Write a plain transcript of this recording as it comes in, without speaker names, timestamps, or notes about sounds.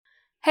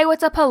Hey,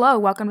 what's up? Hello.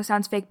 Welcome to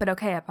Sounds Fake But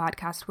Okay, a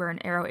podcast where an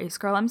aro ace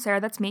girl, I'm Sarah,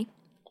 that's me,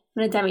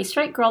 and a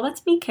demi-straight girl,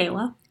 that's me,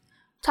 Kayla,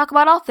 talk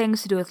about all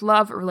things to do with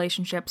love,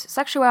 relationships,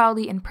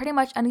 sexuality, and pretty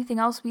much anything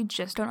else we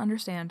just don't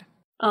understand.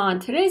 On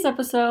today's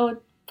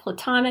episode,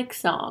 platonic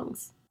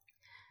songs.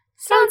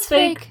 Sounds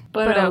fake,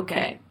 but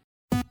okay.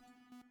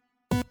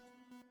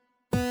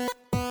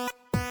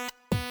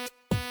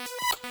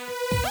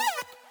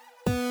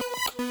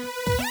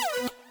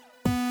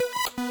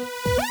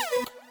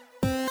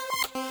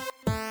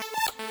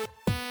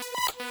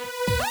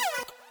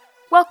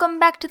 Welcome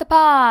back to the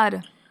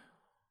pod.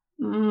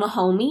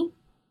 Homie.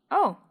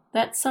 Oh.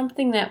 That's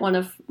something that one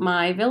of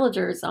my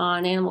villagers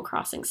on Animal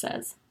Crossing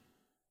says.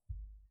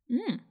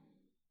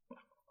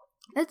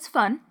 That's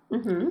fun.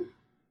 Mm-hmm.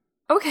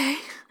 Okay.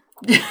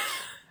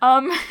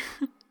 On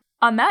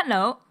that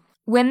note,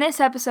 when this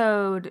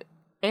episode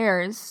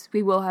airs,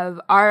 we will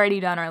have already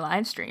done our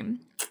live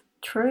stream.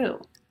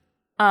 True.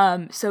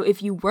 So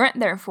if you weren't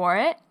there for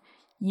it,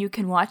 you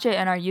can watch it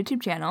on our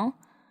YouTube channel.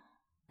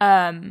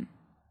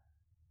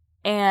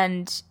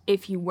 And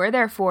if you were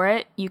there for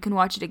it, you can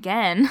watch it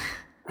again.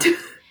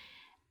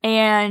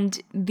 And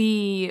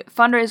the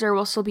fundraiser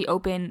will still be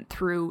open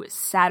through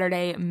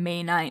Saturday,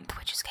 May 9th,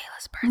 which is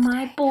Kayla's birthday.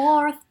 My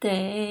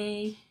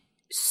birthday.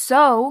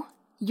 So,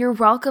 you're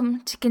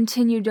welcome to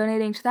continue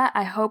donating to that.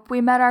 I hope we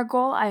met our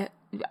goal. I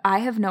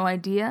have no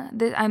idea.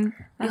 I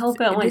hope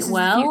it went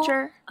well.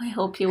 Future. I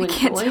hope you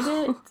enjoyed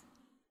it.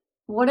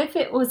 What if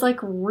it was,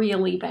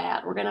 really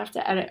bad? We're going to have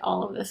to edit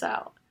all of this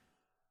out.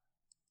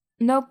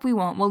 Nope, we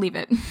won't. We'll leave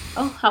it.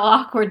 Oh, how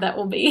awkward that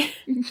will be.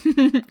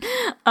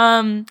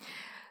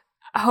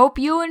 Hope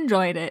you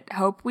enjoyed it.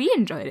 Hope we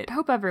enjoyed it.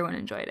 Hope everyone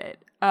enjoyed it.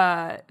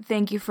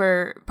 Thank you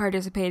for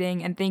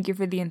participating, and thank you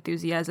for the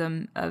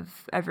enthusiasm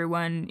of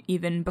everyone,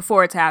 even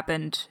before it's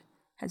happened,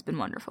 has been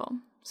wonderful.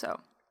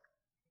 So.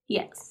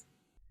 Yes.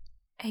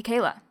 Hey,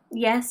 Kayla.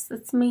 Yes,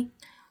 that's me.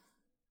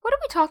 What are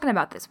we talking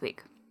about this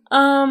week?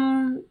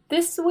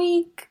 This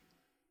week,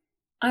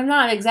 I'm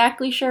not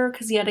exactly sure,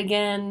 because yet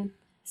again,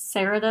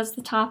 Sarah does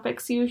the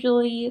topics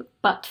usually,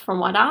 but from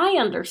what I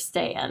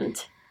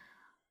understand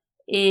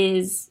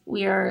is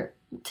we are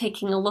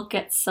taking a look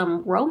at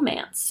some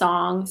romance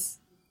songs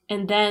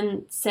and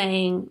then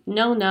saying,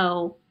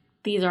 no,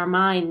 these are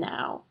mine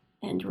now,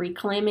 and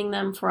reclaiming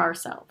them for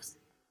ourselves.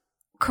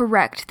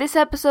 Correct. This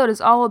episode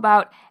is all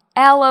about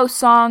aloe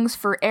songs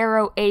for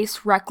aro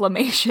ace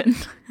reclamation.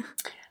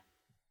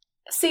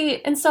 See,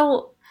 and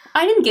so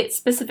I didn't get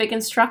specific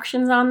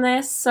instructions on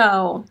this,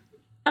 so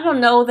I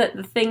don't know that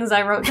the things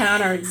I wrote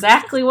down are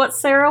exactly what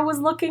Sarah was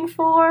looking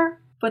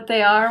for, but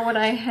they are what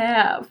I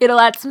have.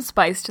 It'll add some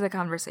spice to the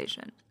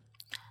conversation.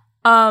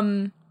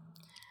 When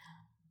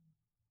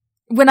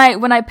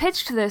I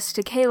pitched this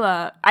to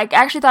Kayla, I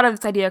actually thought of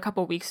this idea a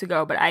couple weeks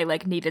ago, but I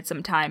needed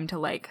some time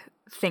to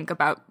think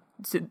about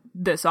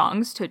the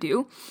songs to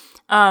do.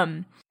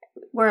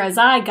 Whereas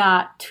I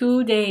got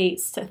 2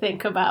 days to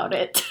think about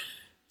it.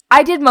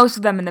 I did most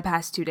of them in the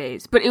past 2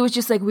 days, but it was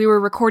just we were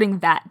recording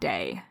that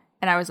day.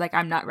 And I was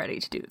I'm not ready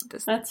to do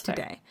this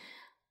today.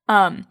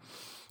 But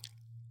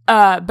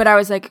I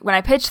was when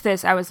I pitched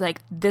this, I was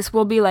this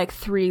will be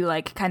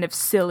 3 kind of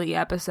silly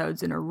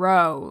episodes in a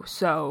row.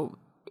 So,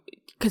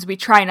 because we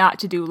try not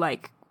to do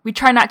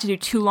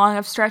too long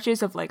of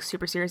stretches of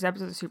super serious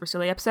episodes or super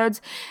silly episodes.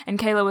 And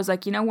Kayla was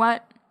you know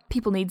what?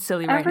 People need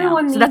silly right now.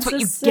 Everyone so needs that's what a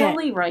you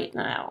silly get. right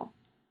now.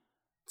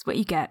 That's what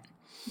you get.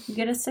 You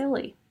get a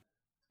silly.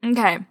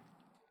 Okay.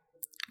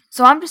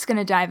 So I'm just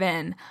gonna dive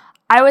in.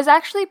 I was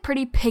actually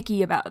pretty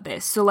picky about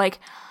this. So,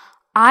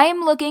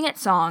 I'm looking at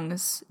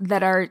songs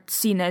that are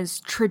seen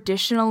as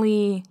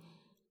traditionally,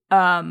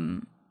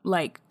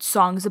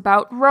 songs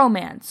about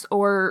romance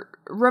or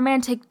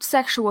romantic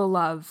sexual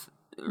love,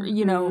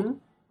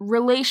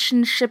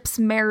 relationships,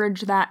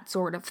 marriage, that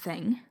sort of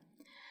thing.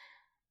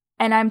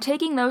 And I'm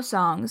taking those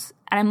songs,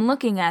 and I'm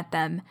looking at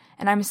them,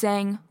 and I'm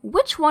saying,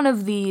 which one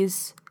of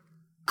these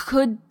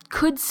could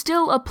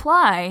still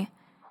apply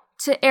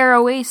to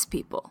aro ace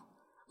people?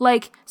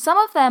 Some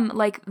of them,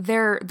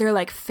 they're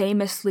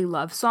famously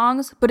love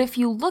songs, but if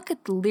you look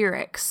at the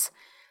lyrics,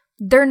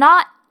 they're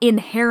not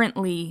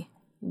inherently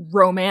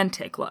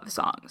romantic love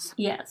songs.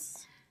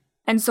 Yes.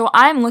 And so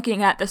I'm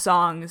looking at the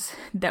songs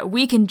that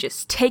we can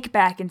just take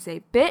back and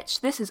say, bitch,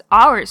 this is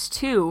ours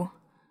too.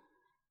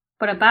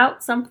 But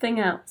about something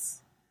else.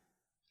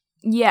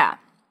 Yeah.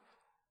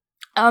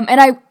 And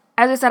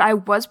as I said, I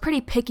was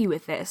pretty picky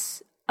with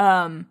this.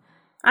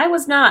 I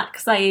was not,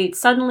 because I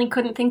suddenly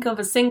couldn't think of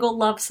a single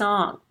love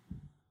song.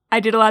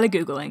 I did a lot of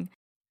Googling.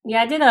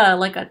 Yeah, I did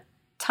a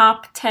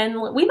top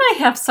 10. We might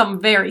have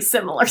some very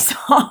similar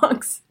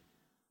songs.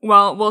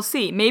 Well, we'll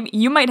see. Maybe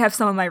you might have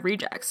some of my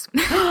rejects.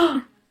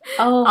 Oh,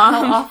 how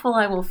awful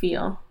I will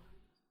feel.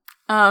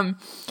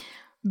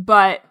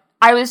 But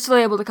I was still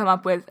able to come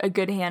up with a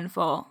good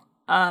handful.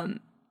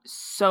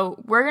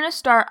 So we're going to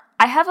start.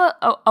 I have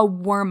a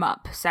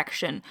warm-up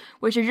section,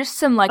 which are just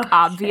some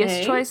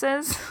obvious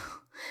choices.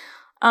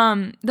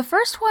 The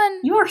first one...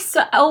 You are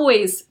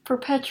always,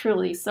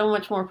 perpetually, so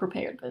much more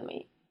prepared than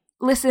me.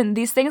 listen,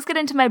 these things get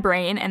into my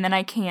brain, and then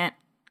I can't.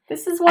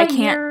 This is why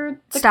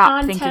you're the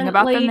stop thinking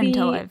about them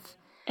until I've.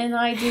 And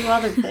I do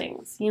other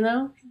things, you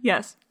know?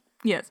 Yes.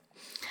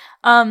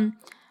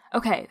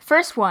 Okay,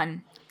 first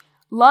one.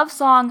 Love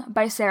Song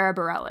by Sarah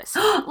Bareilles.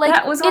 Like,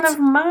 that was one of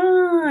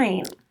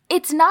mine.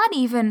 It's not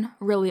even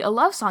really a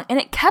love song. And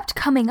it kept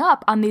coming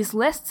up on these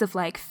lists of,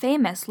 like,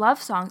 famous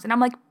love songs. And I'm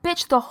like,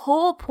 bitch, the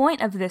whole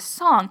point of this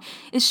song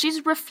is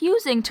she's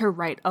refusing to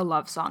write a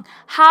love song.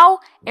 How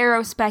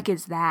aerospec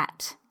is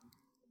that?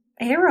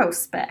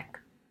 Aerospec.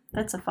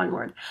 That's a fun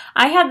word.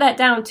 I had that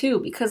down, too,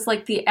 because,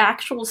 like, the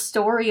actual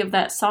story of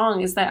that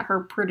song is that her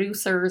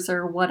producers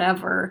or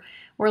whatever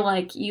were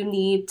like, you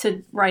need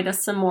to write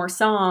us some more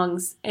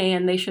songs,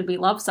 and they should be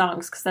love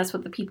songs, because that's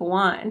what the people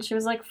want. And she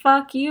was like,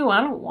 fuck you,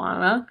 I don't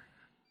wanna.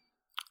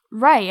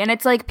 Right, and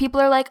it's like, people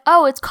are like,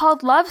 oh, it's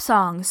called Love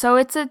Song, so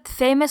it's a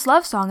famous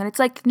love song. And it's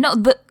like, no,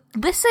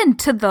 listen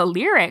to the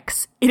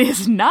lyrics. It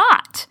is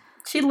not.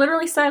 She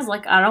literally says,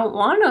 like, I don't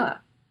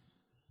wanna.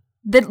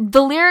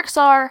 The lyrics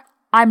are,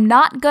 I'm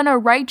not gonna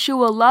write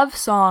you a love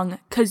song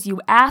because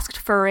you asked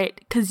for it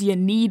because you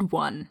need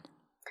one.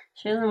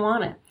 She doesn't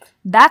want it.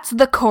 That's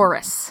the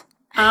chorus.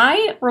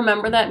 I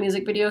remember that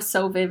music video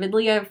so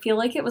vividly. I feel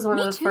like it was one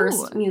of the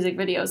first music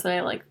videos that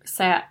I, like,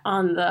 sat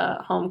on the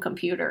home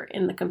computer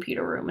in the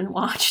computer room and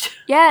watched.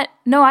 Yeah,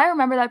 no, I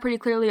remember that pretty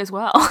clearly as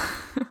well.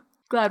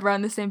 Glad we're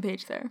on the same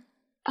page there.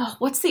 Oh,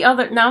 what's the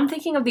other? Now I'm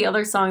thinking of the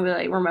other song that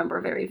I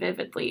remember very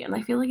vividly, and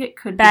I feel like it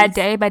could be... Bad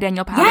Day by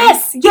Daniel Powter.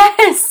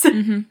 Yes!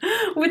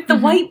 Mm-hmm. With the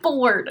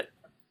whiteboard.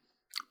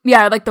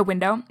 Yeah, like the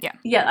window. Yeah.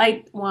 Yeah,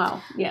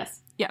 wow, yes.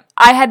 Yeah,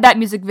 I had that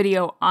music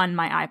video on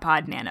my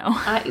iPod Nano.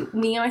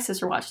 Me and my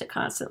sister watched it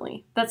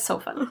constantly. That's so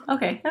fun.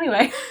 Okay,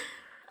 anyway.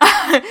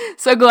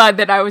 So glad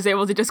that I was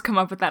able to just come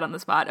up with that on the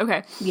spot.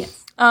 Okay.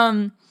 Yes.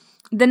 The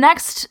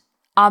next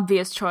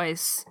obvious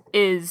choice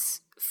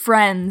is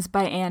Friends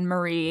by Anne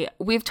Marie.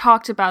 We've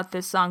talked about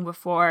this song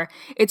before.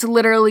 It's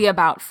literally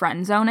about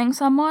friend zoning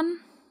someone.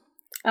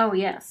 Oh,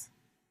 yes.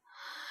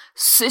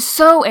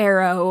 So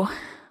Arrow.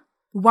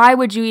 Why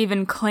would you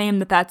even claim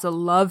that that's a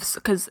love?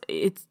 Because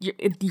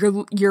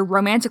your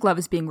romantic love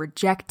is being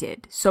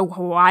rejected. So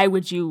why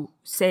would you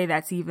say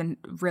that's even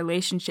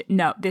relationship?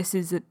 No, this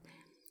is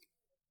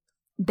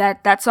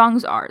that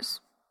song's ours.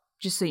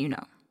 Just so you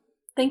know.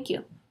 Thank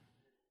you.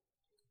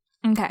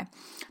 Okay,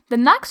 the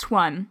next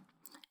one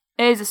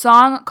is a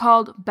song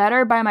called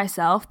 "Better by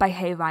Myself" by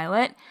Hey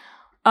Violet.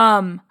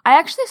 I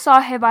actually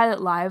saw Hey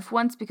Violet live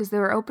once because they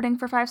were opening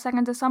for 5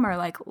 Seconds of Summer,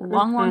 like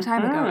long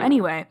time ago.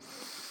 Anyway.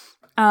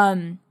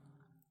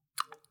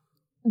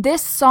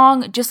 This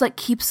song just, like,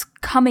 keeps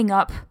coming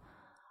up.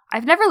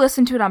 I've never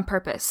listened to it on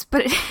purpose,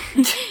 but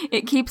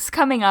it keeps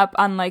coming up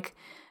on, like,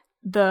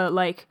 the,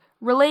 like,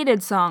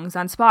 related songs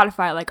on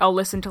Spotify. Like, I'll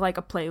listen to, like,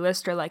 a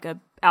playlist or, like,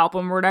 a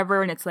album or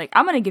whatever, and it's like,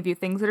 I'm gonna give you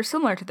things that are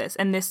similar to this.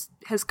 And this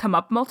has come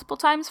up multiple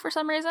times for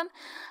some reason.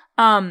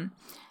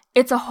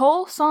 It's a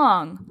whole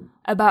song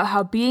about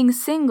how being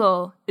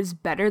single is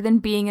better than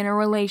being in a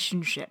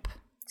relationship.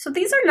 So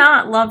these are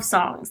not love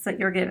songs that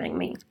you're giving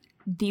me.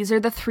 These are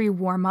the 3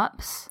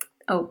 warm-ups.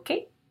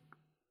 Okay.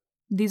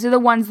 These are the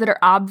ones that are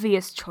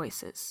obvious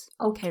choices.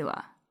 Okay.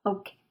 Kayla.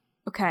 Okay.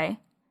 Okay.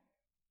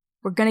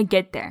 We're gonna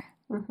get there.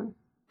 Mm-hmm.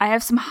 I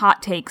have some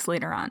hot takes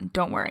later on.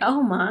 Don't worry.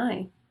 Oh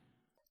my.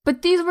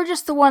 But these were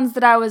just the ones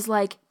that I was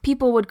like,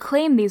 people would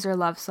claim these are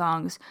love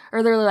songs,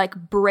 or they're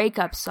like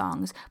breakup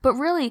songs. But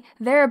really,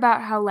 they're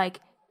about how, like,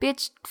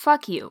 bitch,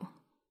 fuck you.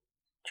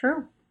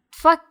 True.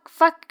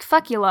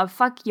 Fuck you, love.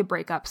 Fuck you,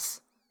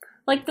 breakups.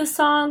 Like the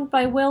song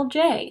by Will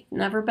J,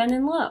 Never Been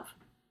in Love.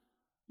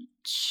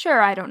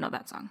 Sure, I don't know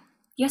that song.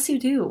 Yes, you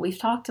do. We've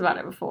talked about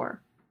it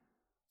before.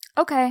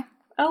 Okay.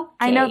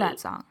 I know that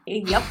song.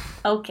 Yep.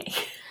 Okay.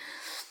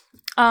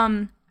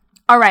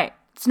 Alright.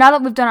 So now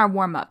that we've done our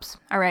warm-ups,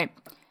 alright.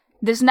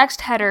 This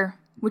next header,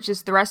 which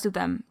is the rest of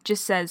them,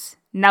 just says,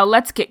 now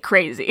let's get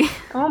crazy.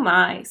 Oh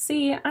my.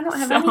 See, I don't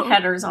have any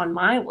headers on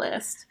my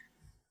list.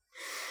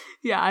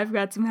 Yeah, I've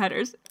got some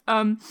headers.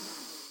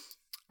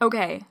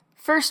 Okay.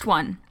 First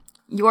one.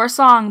 Your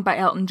Song by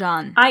Elton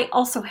John. I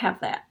also have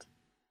that.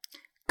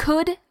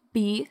 Could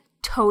be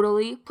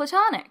totally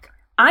platonic.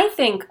 I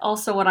think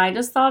also what I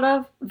just thought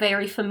of,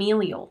 very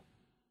familial.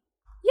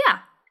 Yeah.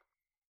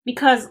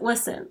 Because,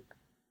 listen,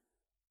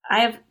 I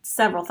have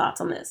several thoughts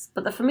on this.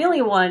 But the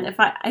familial one, if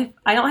I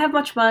don't have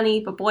much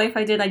money, but boy, if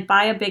I did, I'd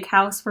buy a big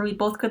house where we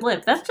both could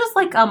live. That's just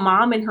like a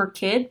mom and her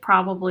kid,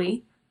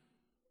 probably.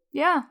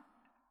 Yeah.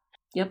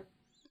 Yep.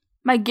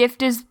 My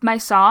gift is my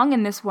song,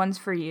 and this one's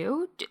for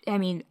you. I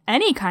mean,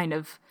 any kind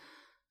of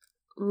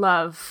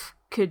love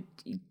could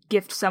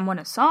gift someone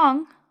a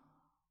song.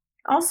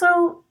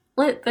 Also,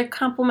 they're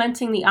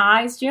complimenting the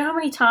eyes. Do you know how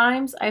many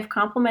times I've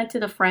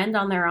complimented a friend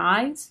on their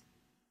eyes?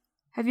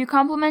 Have you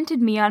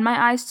complimented me on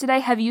my eyes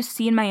today? Have you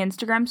seen my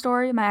Instagram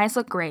story? My eyes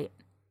look great.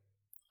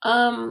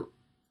 Your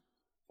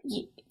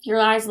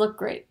eyes look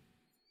great.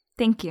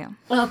 Thank you.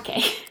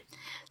 Okay.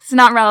 It's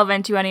not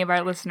relevant to any of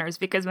our listeners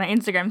because my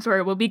Instagram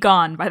story will be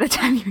gone by the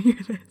time you hear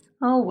this.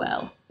 Oh,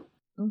 well.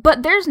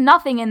 But there's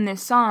nothing in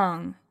this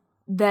song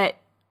that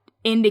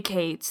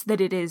indicates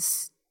that it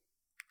is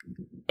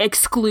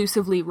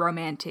exclusively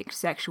romantic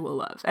sexual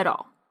love at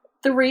all.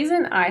 The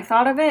reason I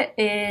thought of it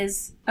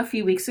is a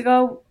few weeks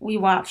ago, we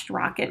watched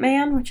Rocket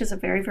Man, which is a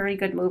very, very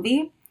good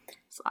movie.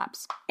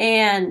 Slaps.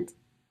 And,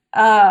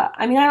 I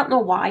don't know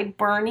why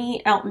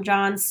Bernie, Elton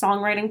John's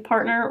songwriting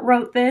partner,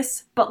 wrote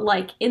this, but,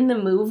 like, in the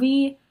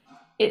movie,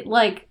 it,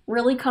 like,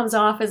 really comes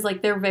off as,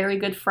 like, they're very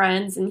good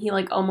friends, and he,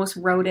 like, almost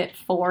wrote it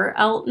for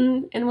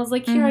Elton, and was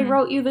like, here, I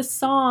wrote you this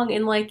song,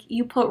 and, like,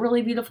 you put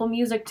really beautiful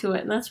music to it,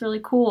 and that's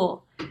really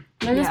cool. And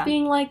they're just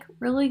being, like,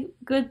 really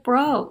good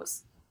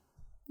bros.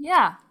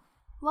 Yeah.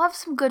 Love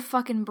some good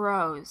fucking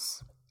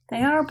bros.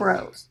 They are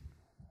bros.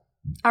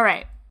 All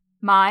right.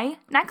 My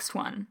next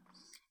one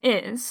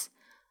is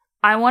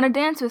I Want to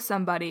Dance with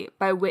Somebody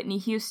by Whitney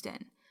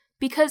Houston.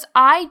 Because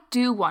I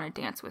do want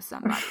to dance with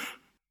somebody.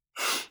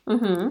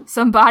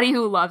 Somebody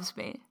who loves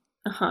me.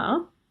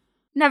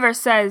 Never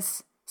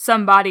says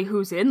somebody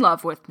who's in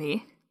love with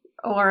me.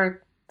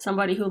 Or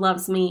somebody who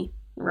loves me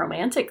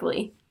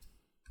romantically.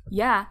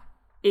 Yeah,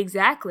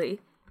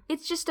 exactly.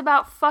 It's just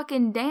about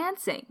fucking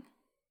dancing.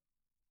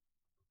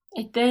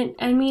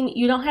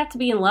 You don't have to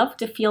be in love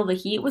to feel the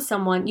heat with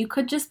someone. You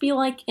could just be,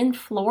 like, in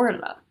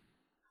Florida.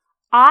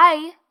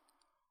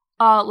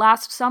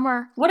 Last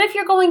summer... What if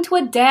you're going to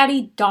a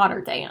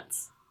daddy-daughter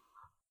dance?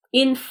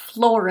 In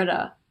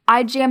Florida.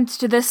 I jammed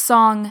to this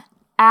song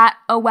at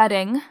a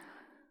wedding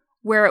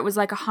where it was,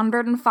 like,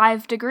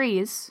 105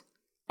 degrees,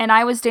 and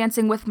I was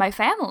dancing with my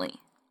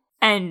family.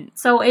 And...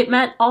 So it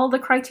met all the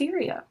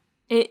criteria.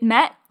 It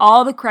met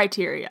all the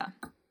criteria.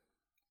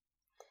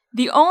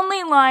 The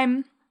only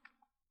line...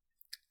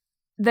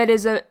 that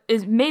is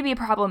maybe a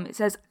problem. It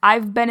says,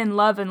 I've been in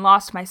love and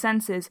lost my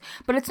senses,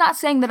 but it's not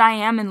saying that I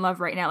am in love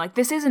right now. Like,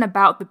 this isn't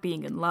about the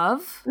being in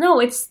love. No,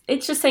 it's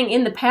just saying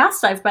in the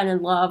past I've been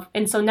in love,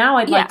 and so now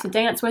I'd like to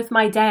dance with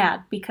my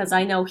dad, because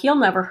I know he'll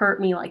never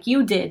hurt me like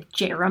you did,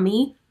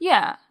 Jeremy.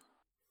 Yeah.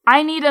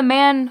 I need a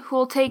man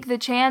who'll take the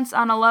chance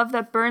on a love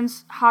that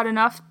burns hot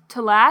enough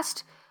to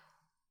last.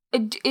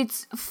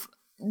 It's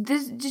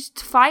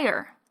just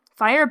fire.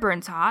 Fire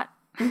burns hot.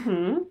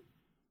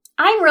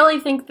 I really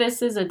think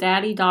this is a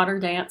daddy-daughter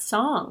dance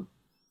song.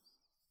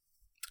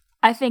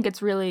 I think it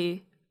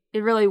really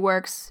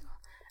works.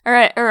 Or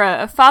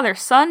a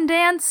father-son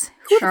dance?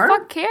 Who the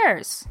fuck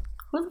cares?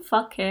 Who the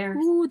fuck cares?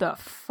 Who the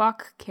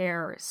fuck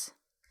cares?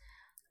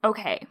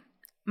 Okay,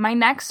 my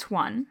next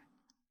one.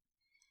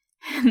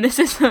 This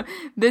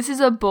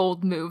is a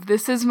bold move.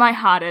 This is my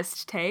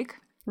hottest take.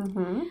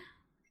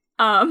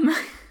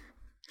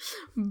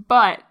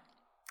 But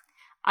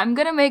I'm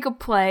gonna make a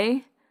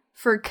play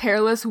for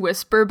Careless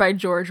Whisper by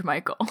George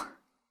Michael.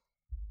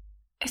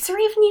 Is there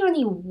even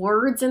any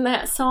words in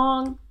that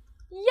song?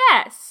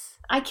 Yes!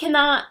 I'm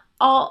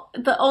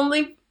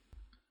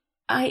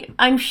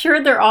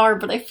sure there are,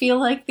 but I feel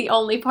like the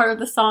only part of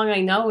the song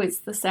I know is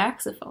the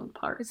saxophone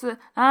part. It's the,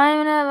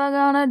 I'm never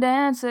gonna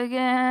dance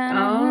again.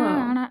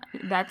 Oh.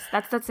 That's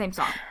that same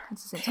song.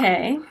 It's the same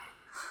okay.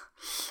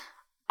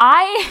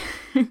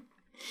 song.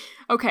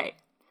 Okay.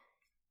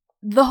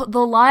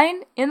 The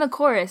line in the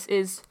chorus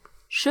is,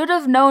 should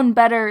have known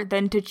better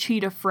than to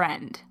cheat a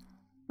friend.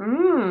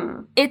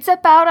 It's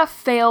about a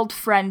failed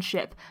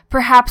friendship.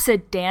 Perhaps a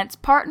dance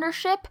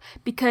partnership,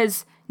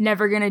 because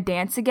never gonna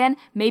dance again.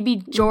 Maybe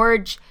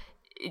George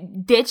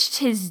ditched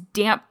his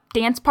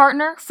dance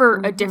partner for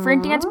a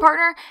different dance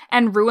partner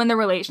and ruined the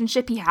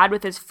relationship he had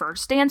with his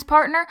first dance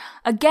partner.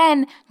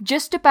 Again,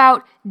 just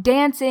about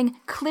dancing.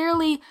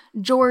 Clearly,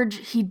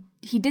 George,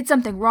 he did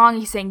something wrong.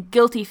 He's saying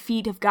guilty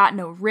feet have got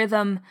no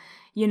rhythm.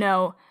 You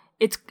know,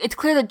 it's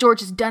clear that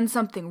George has done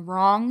something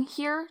wrong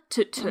here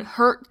to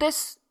hurt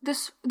this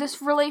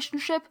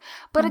relationship,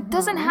 but it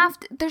doesn't have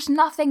to. There's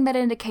nothing that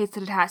indicates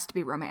that it has to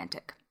be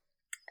romantic.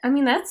 I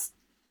mean,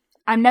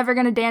 I'm never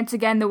gonna dance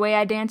again the way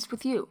I danced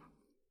with you.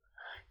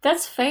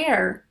 That's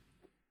fair.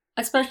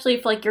 Especially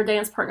if, like, your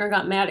dance partner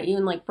got mad at you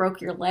and, like,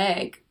 broke your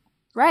leg.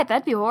 Right,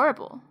 that'd be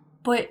horrible.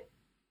 But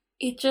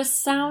it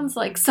just sounds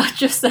like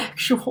such a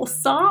sexual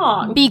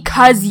song.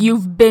 Because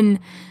you've been...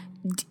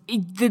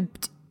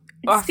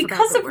 It's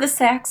because of the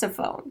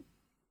saxophone.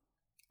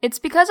 It's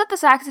because of the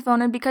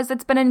saxophone, and because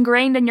it's been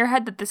ingrained in your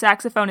head that the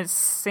saxophone is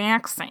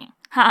sexy.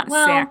 Ha,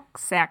 well,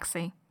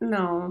 sexy.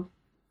 No.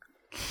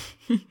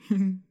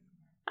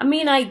 I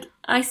mean,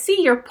 I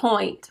see your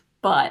point,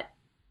 but...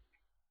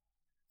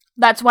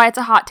 That's why it's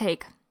a hot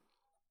take.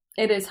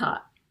 It is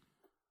hot.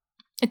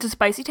 It's a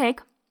spicy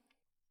take.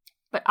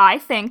 But I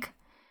think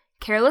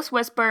Careless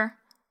Whisper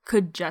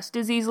could just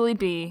as easily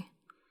be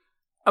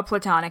a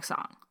platonic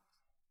song.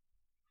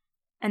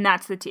 And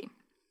that's the tea.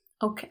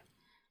 Okay.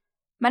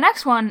 My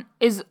next one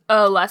is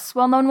a less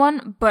well-known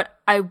one, but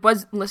I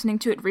was listening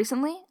to it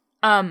recently.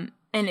 And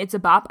it's a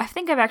bop. I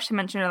think I've actually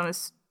mentioned it on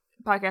this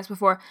podcast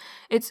before.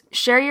 It's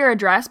Share Your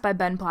Address by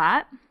Ben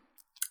Platt.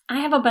 I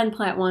have a Ben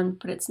Platt one,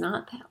 but it's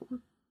not that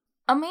one.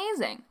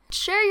 Amazing.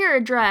 Share Your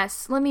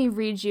Address. Let me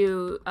read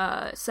you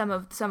some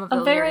of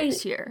the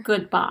lyrics here.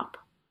 Good bop.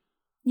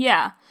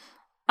 Yeah.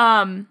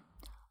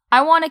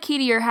 I want a key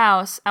to your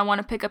house. I want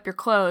to pick up your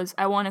clothes.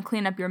 I want to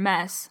clean up your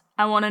mess.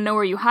 I want to know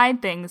where you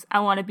hide things. I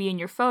want to be in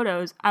your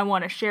photos. I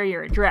want to share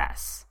your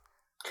address.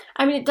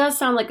 I mean, it does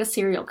sound like a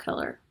serial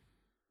killer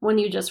when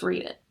you just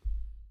read it.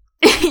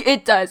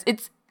 It does.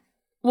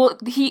 Well,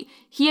 he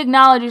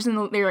acknowledges in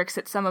the lyrics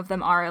that some of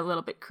them are a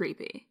little bit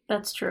creepy.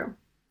 That's true.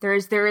 There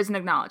is an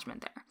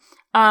acknowledgement there.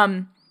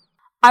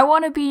 I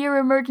want to be your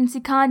emergency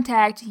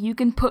contact. You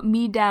can put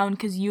me down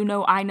because you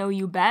know I know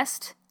you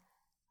best.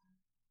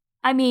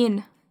 I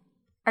mean,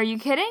 are you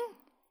kidding?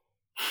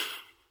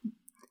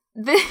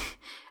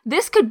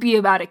 This could be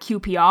about a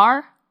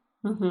QPR.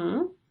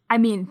 Mm-hmm. I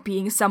mean,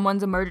 being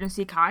someone's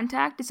emergency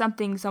contact is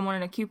something someone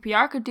in a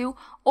QPR could do,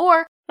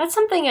 or... That's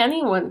something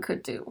anyone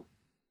could do.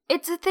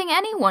 It's a thing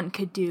anyone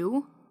could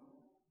do.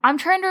 I'm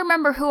trying to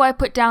remember who I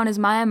put down as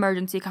my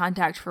emergency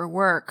contact for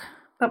work.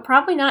 But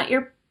probably not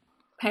your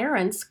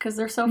parents, because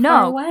they're so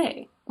far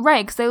away.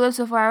 Right, because they live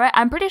so far away.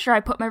 I'm pretty sure I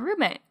put my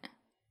roommate.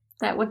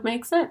 That would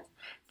make sense.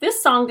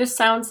 This song just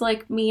sounds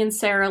like me and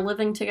Sarah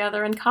living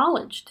together in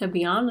college, to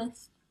be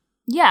honest.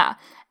 Yeah,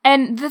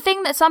 and the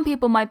thing that some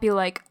people might be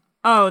like,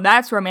 oh,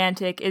 that's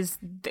romantic, it's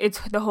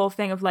the whole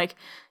thing of like,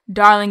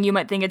 darling, you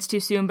might think it's too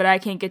soon, but I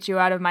can't get you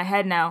out of my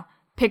head now.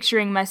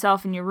 Picturing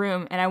myself in your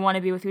room, and I want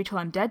to be with you till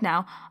I'm dead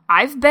now.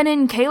 I've been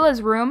in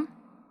Kayla's room.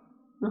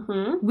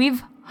 Mm-hmm.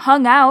 We've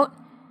hung out.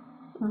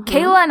 Mm-hmm.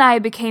 Kayla and I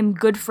became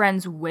good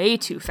friends way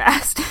too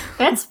fast.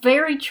 That's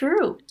very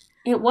true.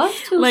 It was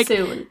too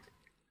soon.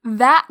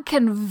 That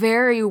can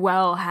very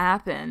well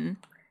happen.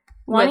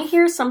 Want to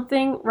hear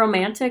something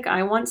romantic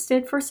I once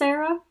did for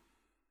Sarah?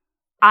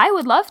 I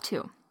would love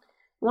to.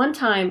 One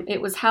time,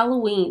 it was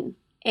Halloween,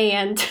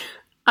 and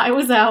I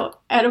was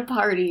out at a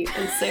party,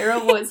 and Sarah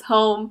was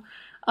home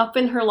up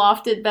in her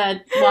lofted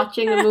bed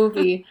watching a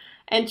movie,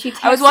 and she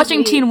texted me. I was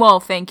watching Teen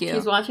Wolf, thank you. She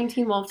was watching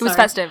Teen Wolf, It was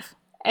festive.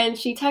 And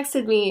she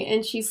texted me,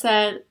 and she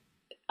said,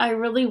 I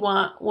really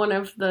want one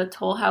of the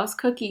Toll House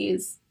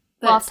cookies.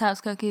 Loft House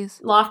cookies.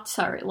 Loft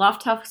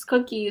House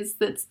cookies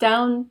that's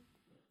down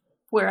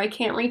where I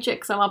can't reach it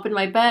because I'm up in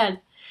my bed.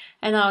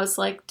 And I was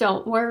like,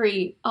 don't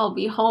worry, I'll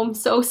be home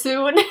so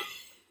soon.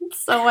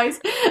 So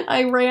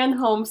I ran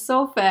home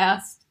so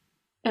fast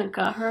and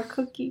got her a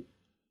cookie.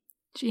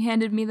 She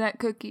handed me that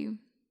cookie.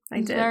 I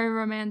did. Very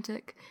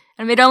romantic.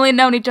 And we'd only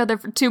known each other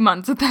for 2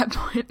 months at that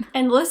point.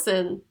 And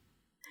listen,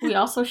 we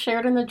also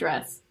shared an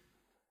address.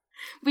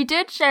 We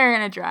did share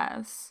an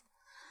address.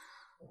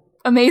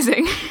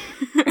 Amazing.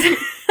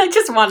 I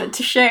just wanted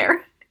to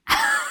share.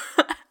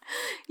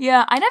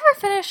 Yeah, I never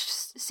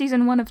finished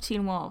season 1 of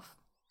Teen Wolf.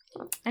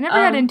 I never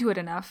got into it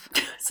enough.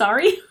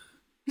 Sorry?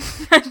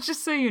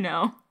 Just so you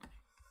know.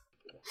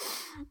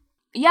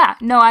 Yeah,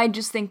 no, I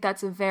just think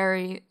that's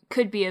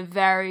could be a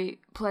very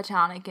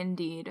platonic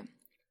indeed.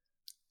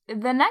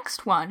 The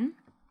next one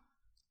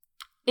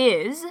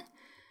is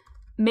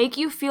Make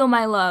You Feel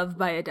My Love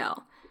by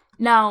Adele.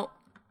 Now,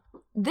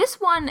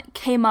 this one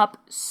came up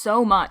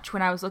so much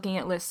when I was looking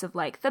at lists of,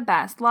 like, the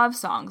best love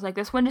songs. Like,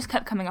 this one just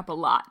kept coming up a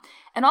lot.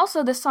 And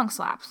also, this song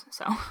slaps,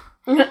 so.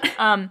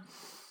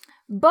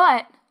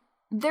 But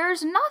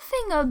there's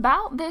nothing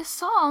about this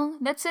song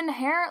that's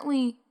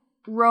inherently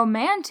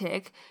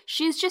romantic.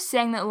 She's just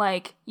saying that,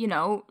 like, you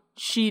know,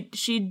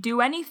 she'd do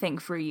anything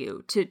for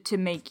you to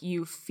make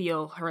you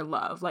feel her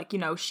love. Like, you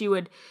know, she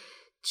would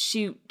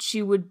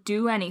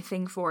do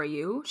anything for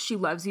you. She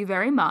loves you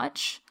very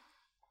much.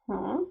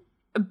 Aww.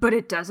 But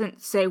it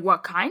doesn't say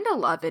what kind of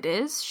love it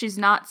is. She's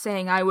not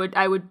saying I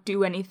would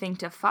do anything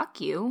to fuck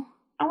you.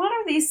 A lot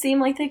of these seem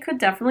like they could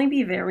definitely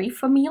be very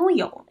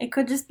familial. It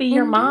could just be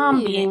your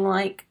mom being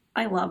like,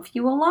 I love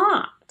you a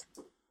lot.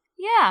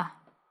 Yeah.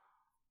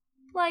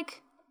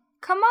 Like,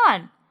 come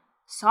on.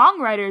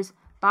 Songwriters,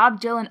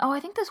 Bob Dylan. Oh, I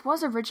think this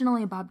was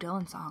originally a Bob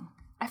Dylan song.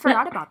 I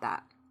forgot about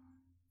that.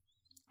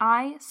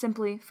 I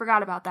simply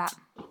forgot about that.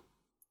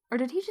 Or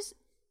did he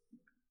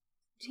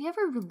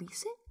ever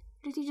release it?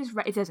 Did he just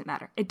write? It doesn't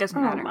matter. It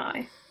doesn't matter.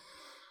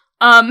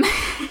 Oh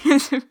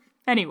my.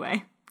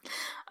 Anyway.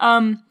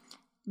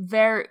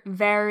 Very,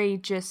 very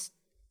just,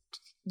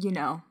 you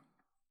know,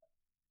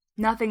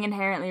 nothing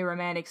inherently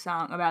romantic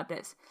song about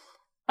this.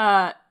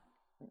 The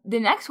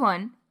next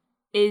one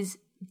is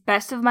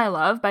Best of My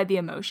Love by The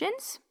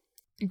Emotions.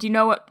 Do you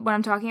know what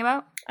I'm talking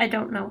about? I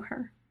don't know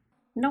her.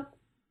 Nope.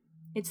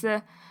 It's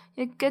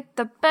you get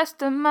the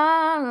best of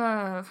my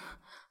love.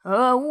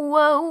 Oh,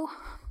 whoa.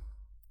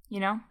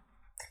 You know?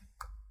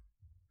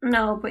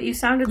 No, but you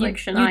sounded like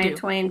Shania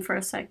Twain for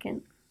a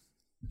second.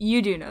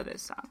 You do know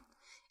this song.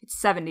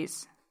 It's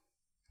 70s.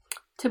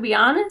 To be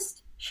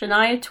honest,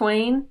 Shania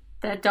Twain,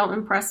 that don't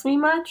impress me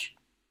much.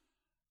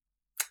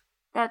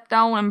 That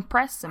don't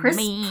impress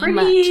me pretty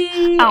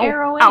much.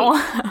 Arrow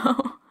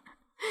ow.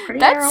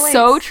 That's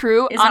so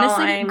true.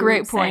 Honestly,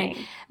 great point.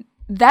 Saying.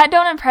 That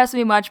don't impress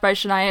me much by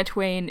Shania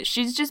Twain.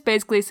 She's just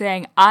basically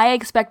saying, I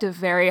expect a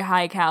very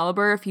high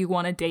caliber if you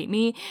want to date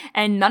me,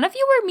 and none of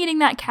you are meeting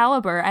that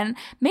caliber. And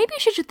maybe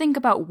she should think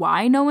about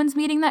why no one's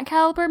meeting that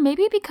caliber.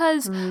 Maybe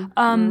because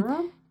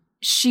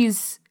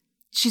she's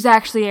she's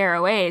actually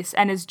Aro Ace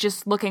and is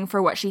just looking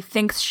for what she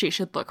thinks she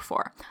should look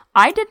for.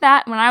 I did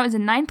that when I was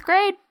in 9th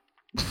grade.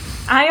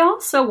 I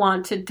also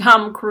wanted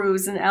Tom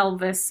Cruise and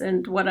Elvis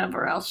and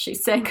whatever else she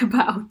sang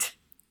about.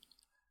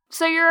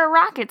 So you're a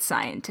rocket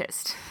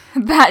scientist.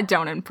 That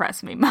don't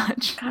impress me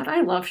much. God,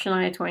 I love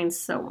Shania Twain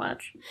so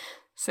much.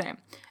 Same.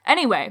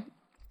 Anyway,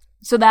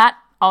 so that,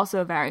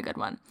 also a very good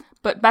one.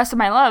 But Best of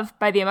My Love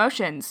by The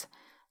Emotions.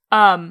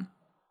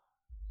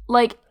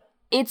 Like,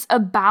 it's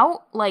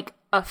about, like,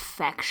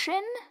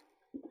 affection.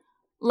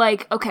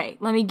 Like, okay,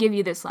 let me give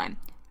you this line.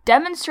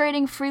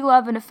 Demonstrating free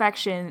love and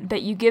affection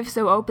that you give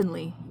so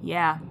openly.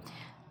 Yeah.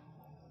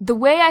 The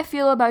way I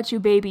feel about you,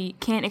 baby,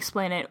 can't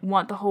explain it,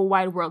 want the whole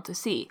wide world to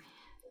see.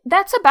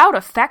 That's about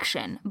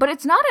affection, but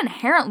it's not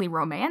inherently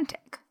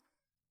romantic.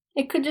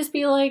 It could just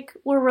be like,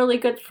 we're really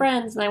good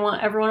friends, and I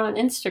want everyone on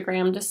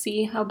Instagram to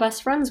see how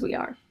best friends we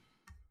are.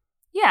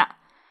 Yeah.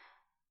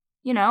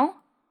 You know,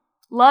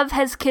 love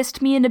has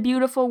kissed me in a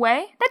beautiful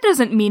way. That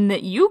doesn't mean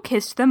that you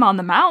kissed them on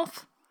the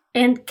mouth.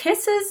 And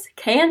kisses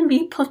can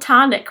be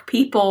platonic,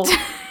 people.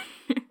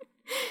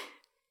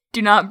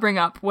 Do not bring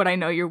up what I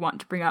know you want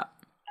to bring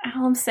up.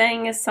 All I'm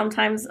saying is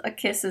sometimes a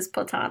kiss is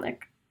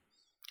platonic.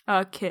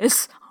 A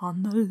kiss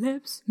on the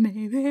lips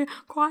may be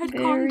quite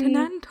Very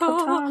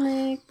continental.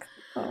 Platonic.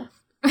 Oh.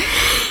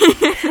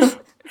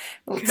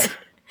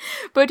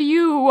 But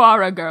you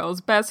are a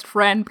girl's best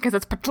friend because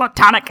it's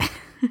platonic.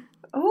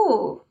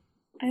 Oh,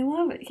 I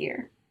love it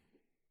here.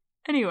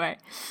 Anyway.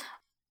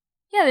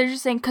 Yeah, they're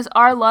just saying, because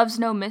our love's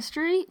no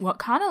mystery? What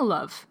kind of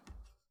love?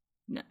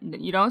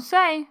 You don't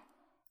say.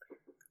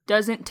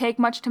 Doesn't take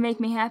much to make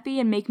me happy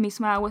and make me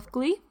smile with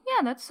glee?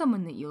 Yeah, that's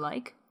someone that you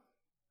like.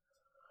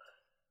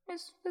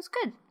 It's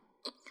good.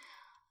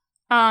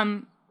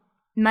 My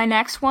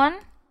next one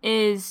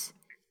is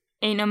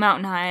Ain't No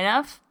Mountain High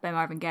Enough by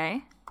Marvin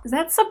Gaye. Is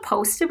that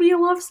supposed to be a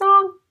love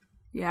song?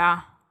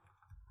 Yeah.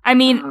 I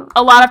mean,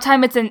 a lot of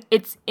time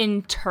it's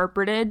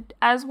interpreted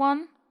as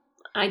one.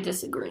 I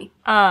disagree.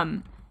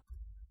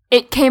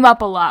 It came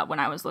up a lot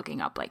when I was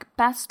looking up, like,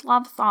 best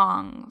love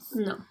songs.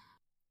 No.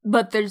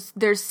 But there's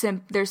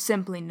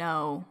simply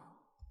no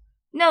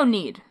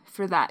need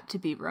for that to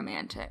be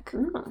romantic.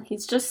 No,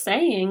 he's just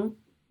saying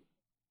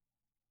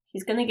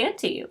he's gonna get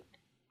to you.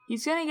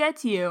 He's gonna get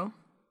to you.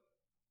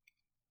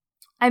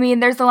 I mean,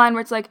 there's the line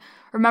where it's like,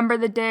 remember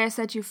the day I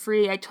set you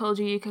free, I told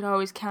you could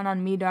always count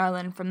on me,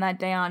 darling. From that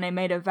day on, I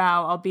made a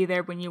vow, I'll be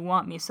there when you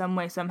want me, some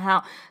way,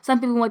 somehow. Some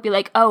people might be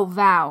like, oh,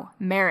 vow,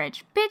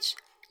 marriage. Bitch,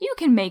 you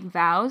can make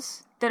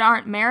vows that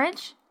aren't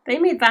marriage. They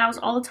made vows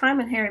all the time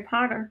in Harry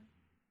Potter.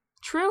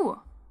 True.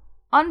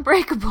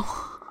 Unbreakable.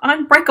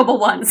 Unbreakable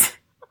ones.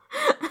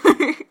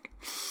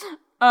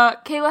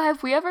 Kayla,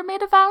 have we ever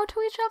made a vow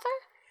to each other?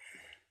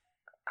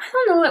 I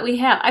don't know that we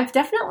have. I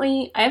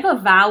have a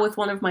vow with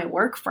one of my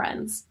work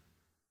friends.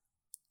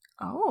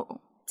 Oh.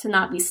 To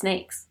not be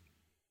snakes.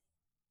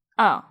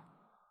 Oh,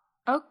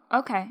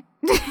 okay.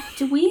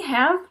 Should we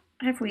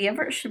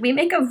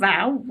make a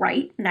vow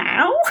right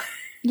now?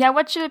 Yeah,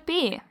 what should it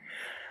be?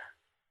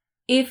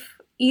 If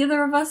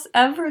either of us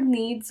ever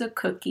needs a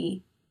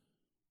cookie.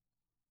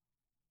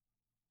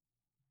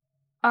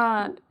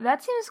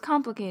 That seems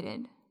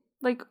complicated.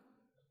 Like,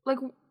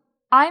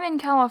 I'm in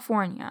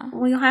California.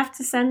 Well, you'll have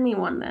to send me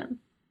one then.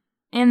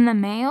 In the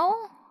mail?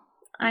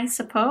 I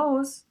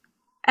suppose.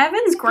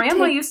 Evan's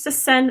grandma used to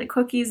send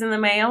cookies in the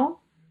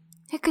mail.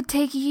 It could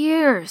take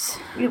years.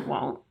 It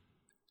won't.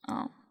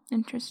 Oh,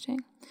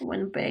 interesting.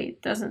 When Bae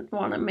doesn't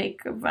want to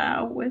make a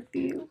vow with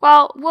you.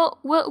 Well,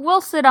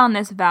 we'll sit on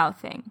this vow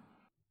thing.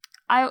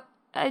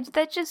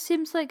 That just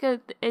seems like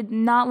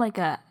not like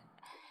a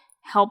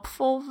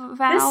helpful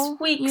vow. This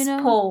week's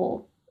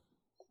poll.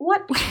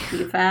 What should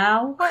we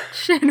vow? What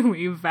should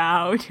we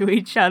vow to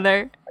each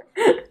other?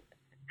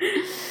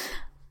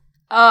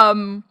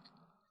 My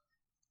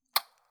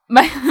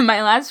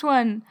last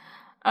one,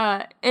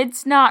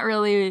 it's not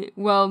really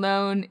well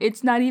known.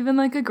 It's not even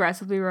like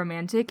aggressively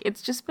romantic.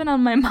 It's just been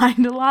on my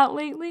mind a lot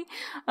lately.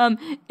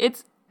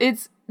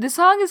 The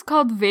song is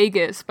called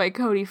Vegas by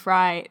Cody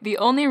Fry. The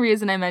only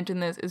reason I mention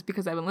this is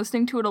because I've been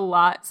listening to it a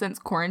lot since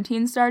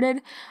quarantine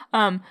started.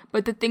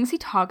 But the things he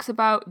talks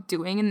about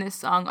doing in this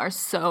song are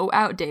so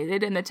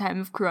outdated in the time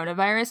of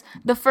coronavirus.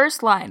 The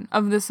first line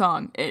of the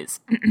song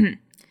is,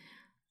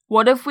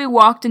 what if we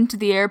walked into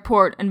the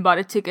airport and bought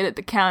a ticket at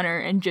the counter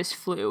and just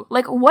flew?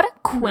 Like, what a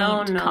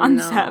quaint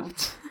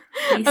concept.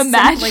 No.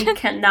 I simply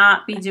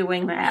cannot be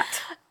doing that.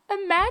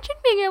 Imagine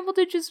being able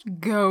to just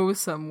go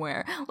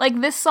somewhere.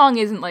 Like, this song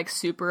isn't, like,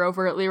 super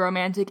overtly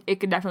romantic. It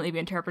could definitely be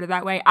interpreted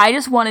that way. I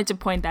just wanted to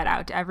point that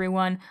out to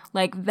everyone.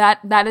 Like,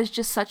 that is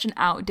just such an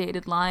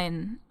outdated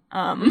line.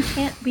 You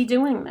can't be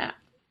doing that.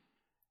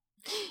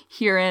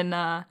 Here in,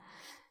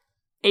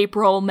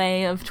 April,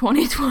 May of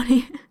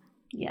 2020.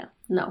 Yeah,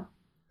 no.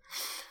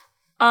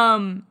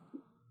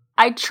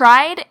 I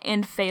tried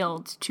and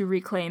failed to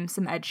reclaim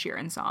some Ed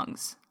Sheeran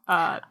songs.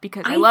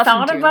 Because I love him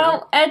dearly. I thought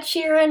about Ed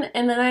Sheeran,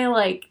 and then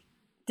I,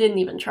 didn't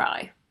even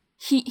try.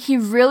 He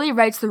really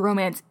writes the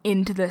romance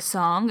into this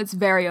song. It's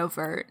very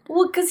overt.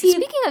 Well, because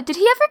Speaking of, did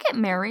he ever get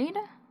married?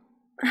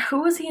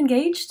 Who was he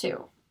engaged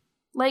to?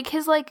 Like,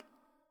 his, like,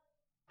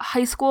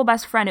 high school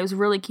best friend. It was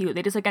really cute.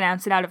 They just, like,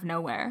 announced it out of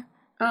nowhere.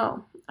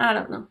 Oh, I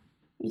don't know.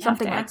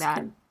 Something like that.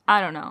 Him. I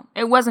don't know.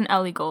 It wasn't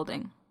Ellie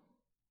Goulding.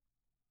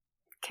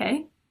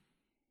 Okay.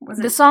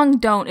 The song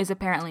Don't is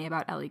apparently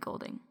about Ellie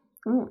Goulding.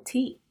 Ooh,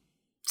 tea.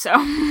 So,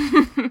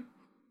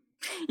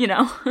 you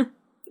know.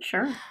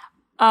 Sure.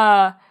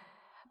 But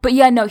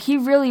yeah, no, he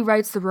really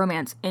writes the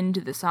romance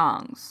into the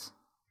songs.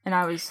 And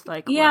I was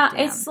like, yeah,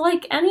 it's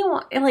like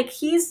anyone, like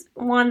he's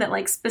one that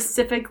like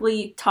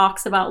specifically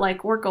talks about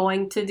like, we're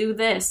going to do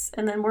this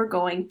and then we're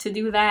going to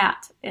do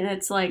that. And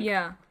it's like,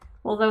 yeah,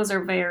 well, those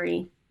are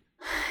very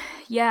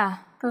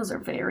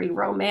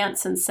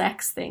romance and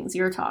sex things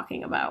you're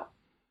talking about.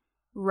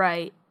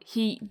 Right.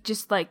 He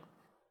just like,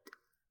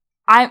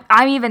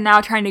 I'm even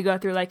now trying to go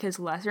through like his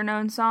lesser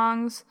known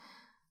songs.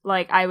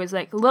 Like I was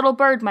like, Little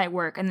Bird might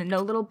work. And then No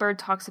Little Bird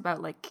talks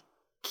about like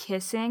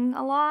kissing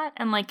a lot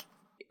and like,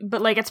 but,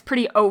 like, it's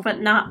pretty overt.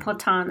 But not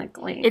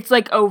platonically. It's,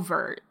 like,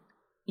 overt.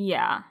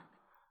 Yeah.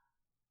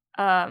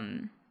 I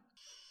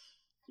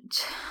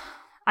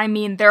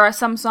mean, there are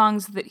some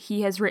songs that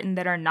he has written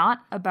that are not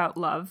about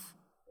love.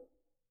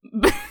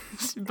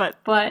 but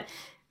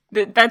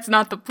that's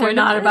not the point. They're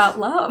not about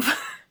love.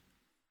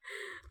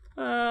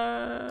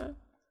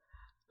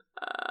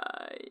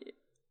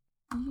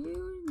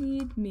 You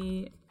Need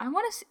Me. I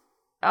want to see...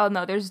 Oh,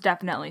 no, there's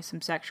definitely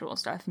some sexual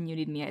stuff in You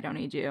Need Me, I Don't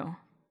Need You.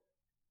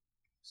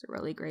 It's a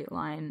really great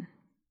line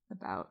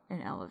about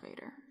an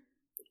elevator.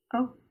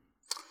 Oh.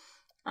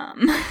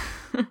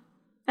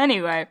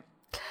 Anyway.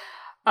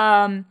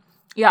 Yeah,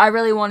 I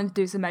really wanted to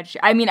do some Ed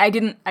Sheeran. I mean, I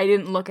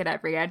didn't look at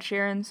every Ed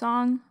Sheeran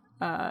song.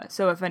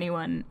 So if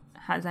anyone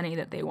has any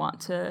that they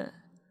want to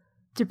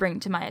bring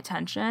to my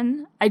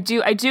attention, I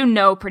do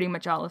know pretty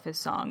much all of his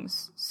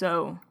songs.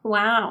 So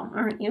wow,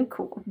 aren't you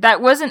cool? That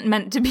wasn't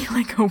meant to be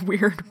like a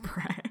weird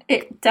brag.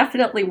 It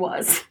definitely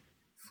was.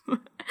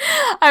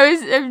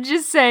 I'm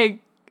just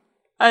saying.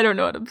 I don't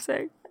know what I'm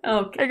saying.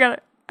 Okay.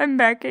 I'm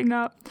backing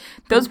up.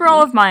 Those were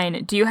all of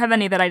mine. Do you have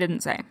any that I didn't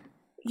say?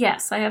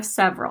 Yes, I have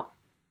several.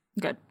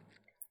 Good.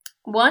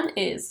 One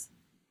is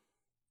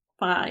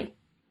by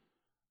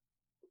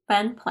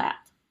Ben Platt,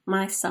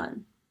 My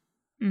Son.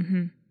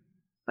 Mm-hmm.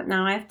 But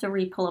now I have to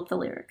re-pull up the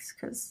lyrics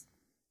because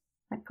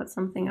I put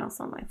something else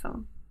on my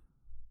phone.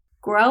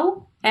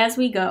 Grow As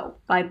We Go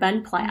by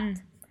Ben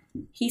Platt.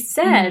 He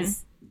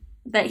says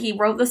that he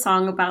wrote the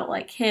song about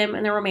like him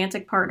and a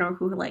romantic partner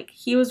who like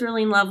he was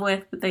really in love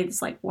with, but they just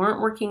like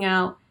weren't working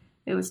out.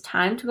 It was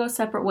time to go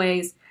separate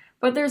ways.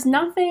 But there's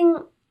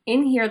nothing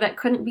in here that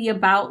couldn't be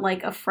about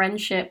like a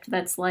friendship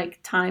that's like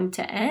time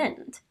to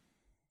end.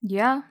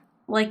 Yeah.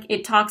 Like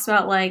it talks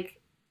about like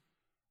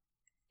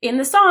in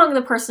the song,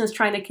 the person is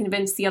trying to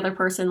convince the other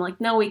person like,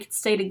 no, we could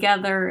stay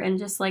together and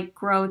just like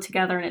grow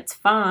together and it's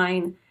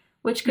fine.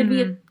 Which could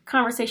be a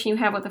conversation you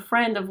have with a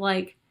friend of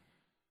like,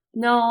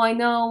 no, I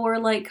know we're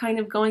like kind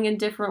of going in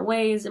different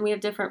ways and we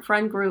have different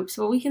friend groups,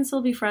 but we can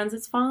still be friends.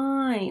 It's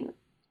fine.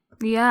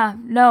 Yeah,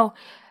 no.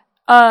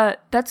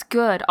 That's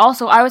good.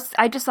 Also,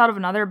 I just thought of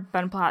another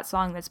Ben Platt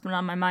song that's been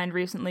on my mind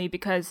recently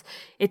because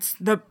it's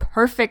the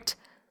perfect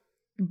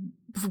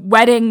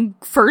wedding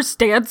first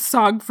dance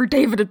song for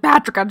David and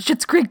Patrick on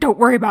Schitt's Creek. Don't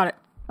worry about it.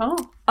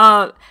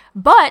 Oh.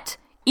 But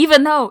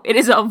even though it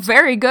is a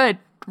very good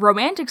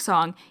romantic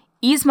song,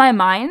 Ease My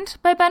Mind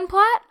by Ben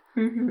Platt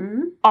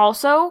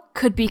also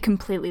could be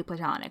completely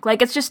platonic.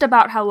 Like, it's just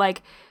about how,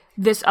 like,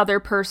 this other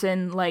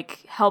person,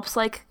 like, helps,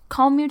 like,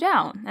 calm you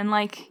down. And,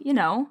 like, you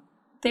know.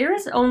 There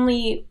is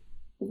only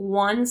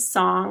one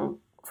song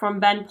from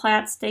Ben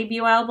Platt's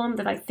debut album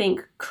that I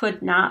think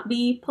could not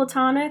be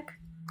platonic.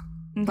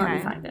 Okay. Let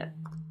me find it.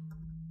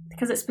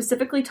 Because it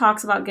specifically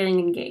talks about getting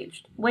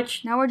engaged,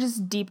 which... Now we're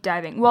just deep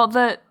diving. Well,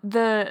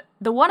 the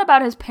one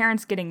about his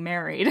parents getting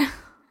married.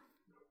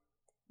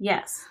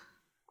 Yes.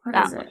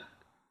 What is it?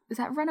 Is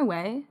that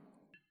Runaway?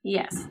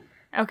 Yes.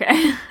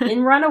 Okay.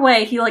 In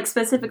Runaway, he, like,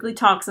 specifically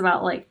talks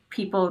about, like,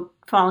 people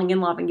falling in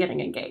love and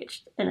getting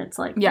engaged. And it's,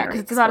 like, yeah,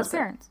 because it's about his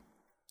parents.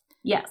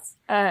 Yes.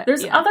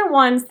 There's other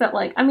ones that,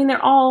 like, I mean,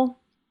 they're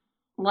all,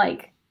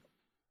 like,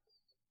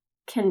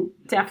 can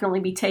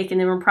definitely be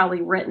taken and were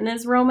probably written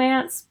as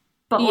romance.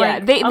 But, yeah,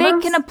 like, they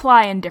can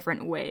apply in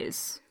different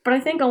ways. But I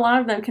think a lot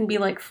of them can be,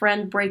 like,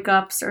 friend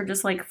breakups or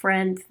just, like,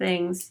 friend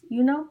things,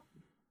 you know?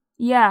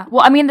 Yeah.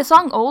 Well, I mean, the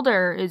song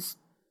Older is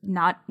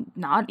not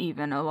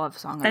even a love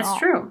song at all. That's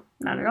true.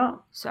 Not at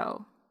all.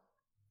 So,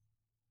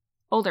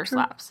 Older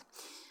slaps.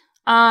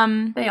 They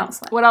all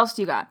slap. What else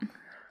do you got?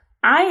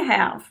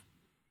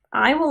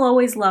 I Will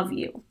Always Love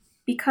You.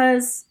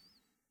 Because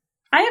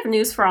I have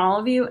news for all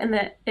of you,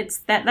 and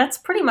that's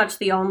pretty much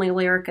the only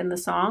lyric in the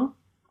song.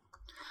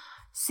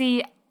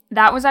 See,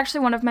 that was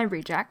actually one of my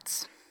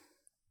rejects.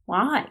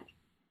 Why?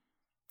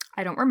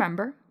 I don't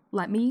remember.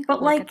 Let me But,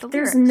 look like, at the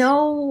there's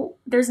lyrics.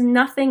 there's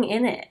nothing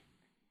in it.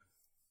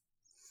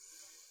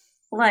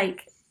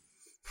 Like,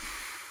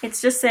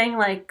 it's just saying,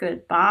 like,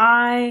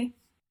 goodbye.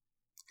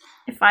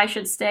 If I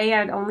should stay,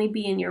 I'd only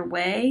be in your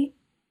way.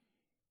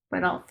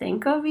 But I'll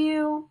think of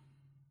you.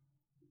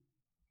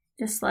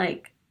 Just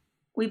like,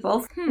 we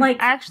both, like...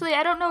 Actually,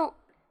 I don't know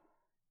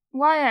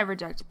why I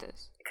rejected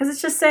this. Because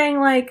it's just saying,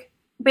 like,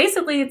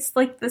 basically it's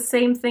like the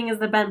same thing as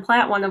the Ben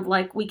Platt one of,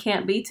 like, we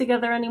can't be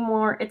together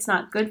anymore. It's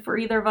not good for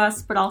either of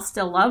us, but I'll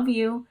still love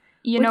you.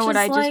 You know what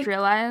I just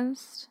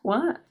realized?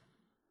 What?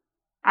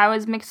 I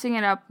was mixing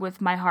it up with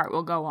My Heart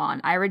Will Go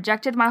On. I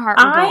rejected My Heart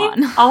Will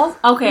Go On.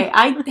 Okay,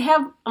 I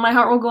have My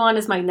Heart Will Go On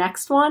as my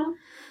next one.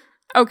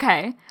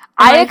 Okay.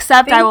 I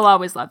accept I Will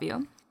Always Love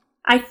You.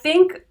 I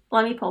think,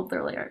 let me pull up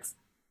their lyrics.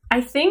 I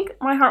think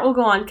My Heart Will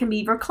Go On can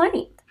be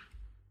reclaimed.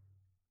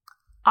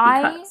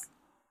 Let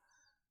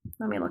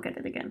me look at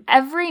it again.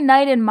 Every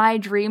night in my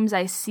dreams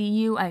I see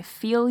you, I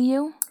feel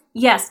you.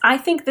 Yes, I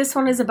think this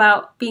one is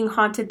about being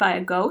haunted by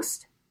a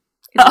ghost.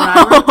 Is what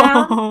I wrote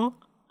down.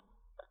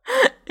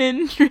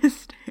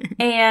 Interesting.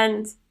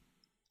 And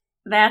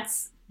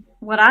that's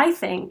what I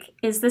think,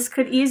 is this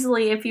could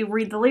easily, if you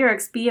read the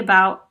lyrics, be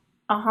about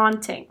a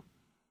haunting.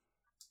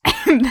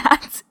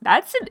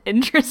 That's an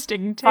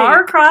interesting take.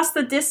 Far across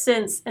the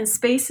distance and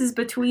spaces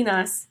between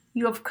us,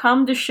 you have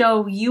come to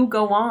show you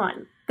go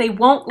on. They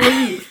won't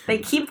leave. They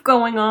keep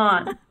going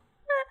on.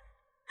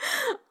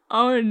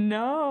 Oh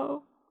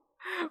no.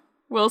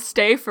 We'll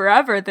stay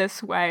forever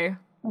this way.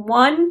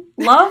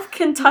 Love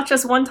can touch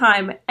us one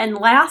time and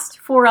last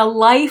for a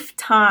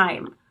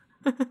lifetime.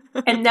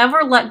 And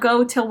never let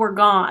go till we're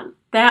gone.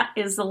 That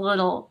is a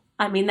little,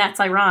 I mean, that's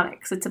ironic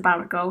because it's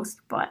about a ghost,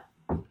 but.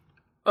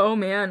 Oh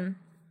man.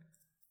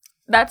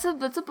 That's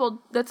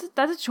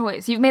a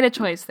choice. You've made a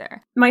choice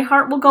there. My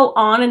heart will go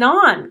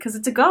on because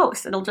it's a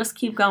ghost. It'll just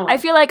keep going. I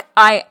feel like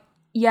I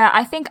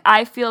think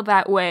I feel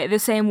that way, the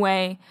same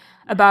way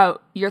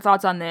about your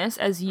thoughts on this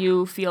as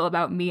you feel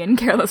about me and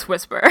Careless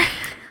Whisper.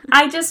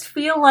 I just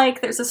feel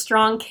like there's a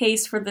strong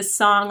case for this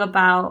song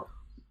about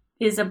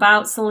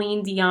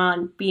Celine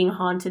Dion being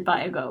haunted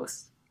by a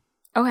ghost.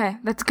 Okay,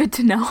 that's good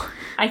to know.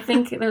 I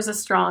think there's a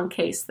strong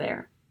case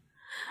there.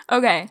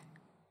 Okay.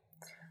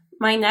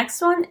 My next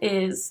one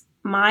is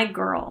My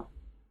Girl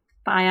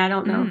by I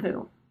don't know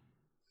who.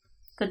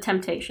 The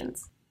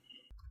Temptations.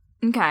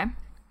 Okay.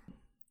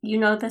 You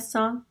know this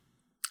song?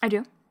 I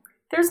do.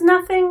 There's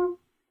nothing.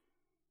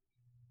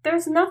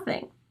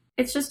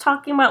 It's just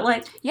talking about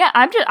like... Yeah,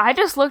 I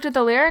just looked at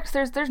the lyrics.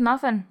 There's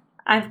nothing.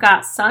 I've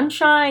got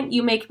sunshine.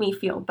 You make me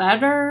feel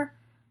better.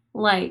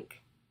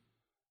 Like,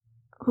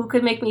 who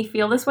could make me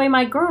feel this way?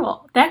 My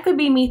girl. That could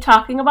be me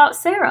talking about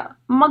Sarah.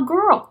 My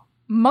girl.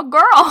 My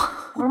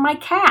girl. Or my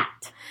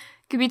cat.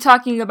 Could be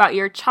talking about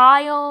your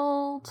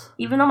child.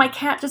 Even though my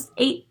cat just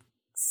ate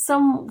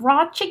some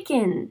raw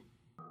chicken.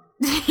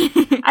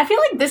 I feel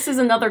like this is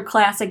another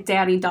classic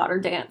daddy-daughter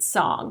dance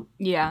song.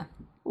 Yeah.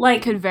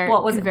 Like,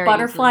 what was it?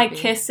 Butterfly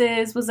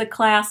Kisses was a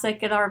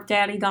classic at our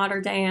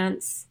daddy-daughter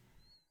dance.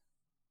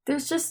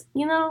 There's just,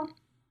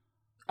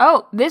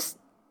 Oh, this...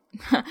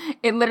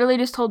 It literally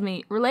just told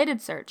me,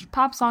 related search,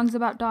 pop songs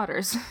about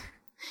daughters.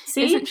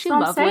 See? Isn't she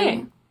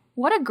lovely?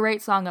 What a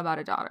great song about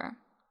a daughter.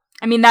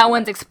 I mean, that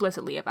one's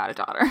explicitly about a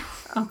daughter.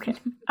 Okay.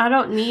 I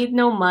Don't Need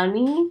No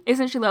Money.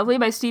 Isn't She Lovely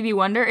by Stevie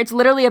Wonder? It's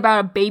literally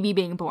about a baby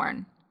being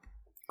born.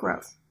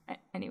 Gross.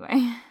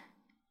 Anyway.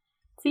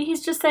 See,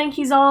 he's just saying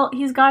he's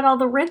got all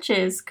the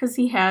riches because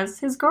he has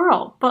his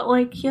girl. But,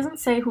 like, he doesn't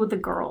say who the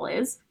girl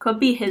is. Could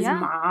be his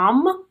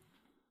mom.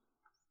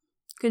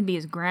 Could be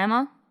his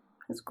grandma.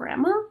 His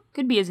grandma?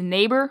 Could be his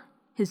neighbor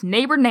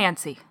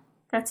Nancy.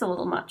 That's a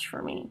little much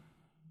for me.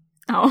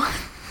 Oh,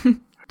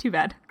 too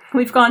bad.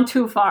 We've gone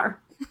too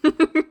far.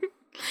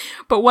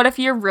 But what if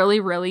you're really,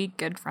 really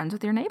good friends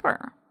with your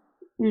neighbor?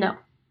 No.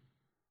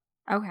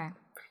 Okay.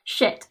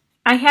 Shit.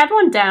 I had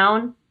one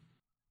down,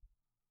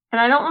 and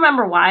I don't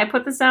remember why I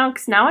put this down,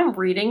 because now I'm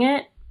reading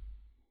it,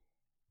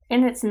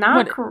 and it's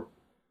not...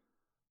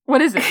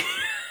 What is it?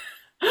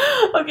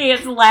 Okay,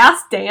 it's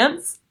Last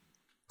Dance.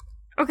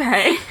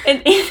 Okay.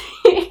 And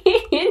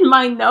in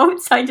my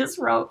notes, I just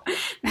wrote,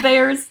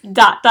 there's ...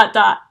 got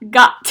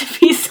to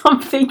be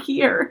something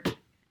here.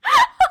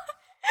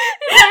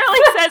 It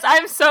literally says,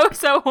 I'm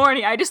so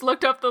horny. I just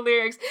looked up the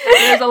lyrics.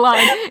 There's a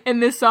line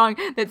in this song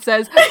that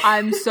says,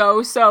 I'm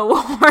so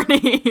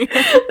horny.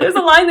 There's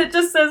a line that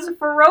just says,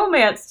 for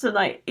romance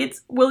tonight.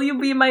 It's, will you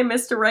be my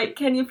Mr. Right?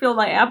 Can you feel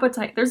my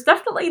appetite? There's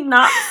definitely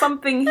not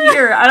something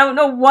here. I don't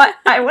know what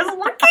I was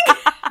looking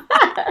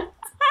at.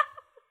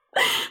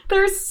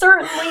 There's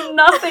certainly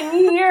nothing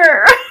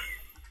here.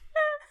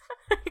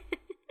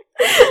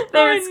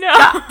 There's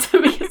got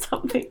to be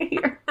something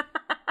here.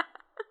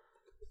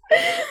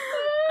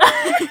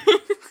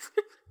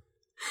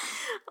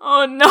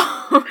 Oh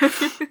no.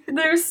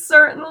 There's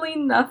certainly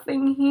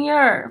nothing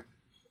here.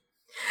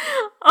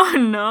 Oh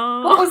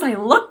no. What was I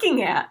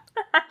looking at?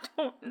 I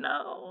don't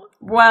know.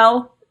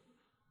 Well,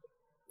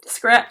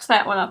 scratch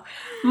that one up.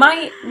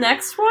 My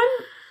next one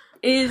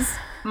is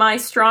my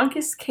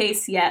strongest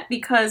case yet,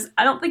 because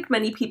I don't think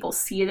many people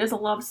see it as a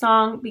love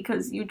song,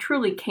 because you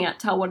truly can't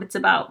tell what it's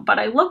about. But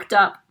I looked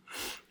up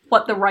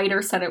what the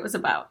writer said it was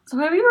about. So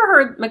have you ever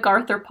heard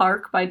MacArthur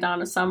Park by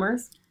Donna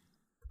Summers?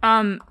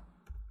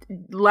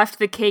 Left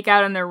the cake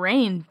out in the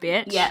rain,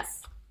 bitch.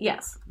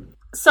 Yes.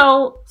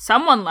 So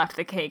someone left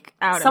the cake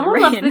out.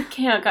 Someone left the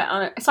cake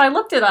on it. So I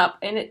looked it up,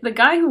 and the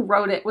guy who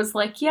wrote it was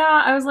like,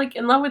 "Yeah, I was like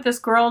in love with this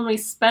girl, and we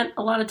spent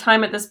a lot of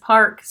time at this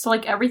park. So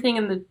like everything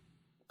in the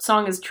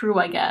song is true,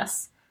 I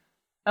guess.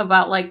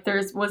 About like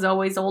was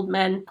always old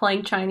men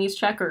playing Chinese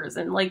checkers,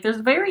 and like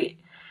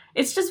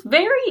it's just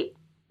very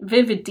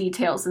vivid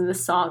details in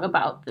this song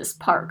about this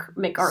park,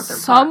 MacArthur Park.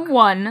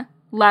 Someone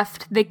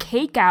left the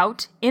cake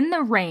out in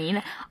the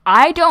rain.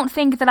 I don't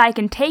think that I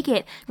can take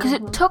it because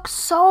it took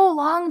so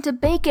long to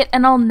bake it,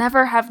 and I'll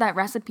never have that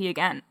recipe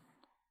again.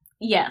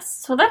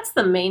 Yes, so that's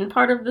the main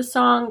part of the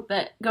song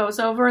that goes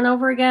over and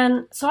over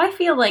again. So I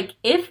feel like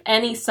if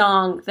any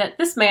song that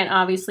this man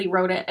obviously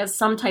wrote it as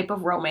some type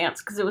of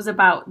romance because it was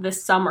about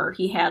this summer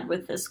he had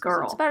with this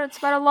girl. So it's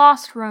about a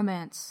lost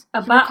romance. He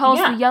recalls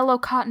the yellow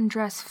cotton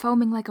dress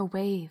foaming like a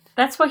wave.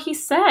 That's what he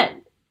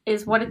said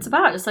is what it's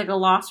about. It's like a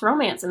lost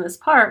romance in this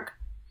park,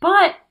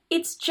 but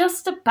it's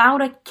just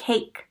about a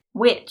cake,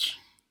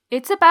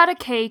 it's about a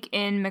cake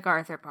in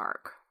MacArthur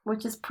Park,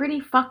 which is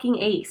pretty fucking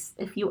ace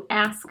if you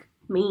ask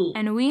me.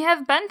 And we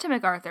have been to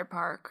MacArthur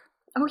Park.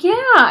 Oh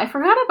yeah, I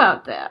forgot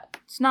about that.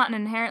 It's not an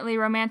inherently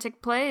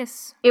romantic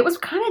place. It was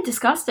kind of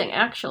disgusting,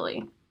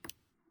 actually.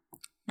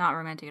 Not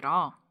romantic at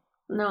all.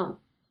 No.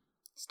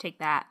 Let's take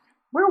that.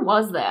 Where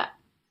was that?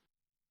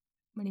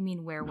 What do you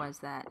mean, where was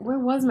that? Where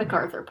was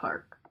MacArthur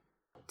Park?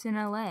 It's in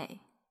LA.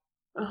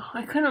 Oh,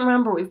 I couldn't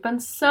remember. We've been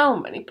so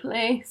many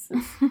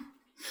places.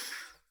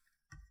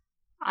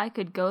 I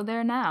could go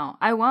there now.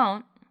 I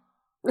won't.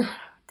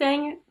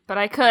 Dang it. But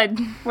I could.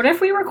 What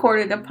if we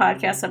recorded a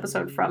podcast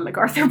episode from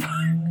MacArthur Park?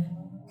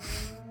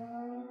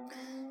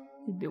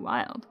 It'd be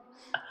wild.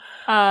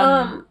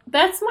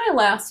 That's my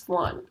last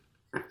one.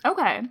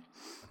 Okay.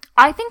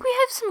 I think we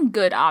have some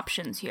good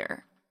options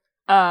here.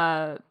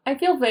 I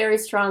feel very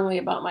strongly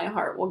about My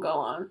Heart Will Go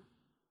On.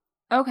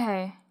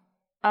 Okay.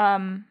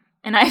 And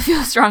I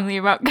feel strongly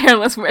about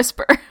Careless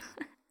Whisper.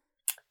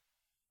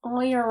 Oh,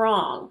 you're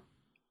wrong.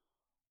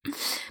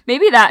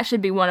 Maybe that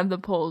should be one of the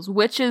polls.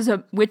 Which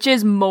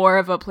is more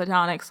of a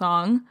platonic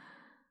song?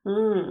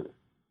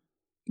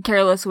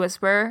 Careless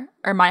Whisper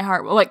or My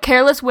Heart Will... Like,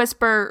 Careless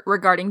Whisper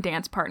regarding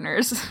dance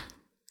partners.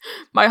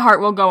 My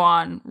Heart Will Go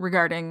On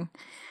regarding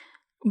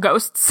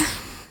ghosts.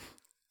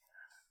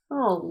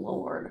 Oh,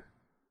 Lord.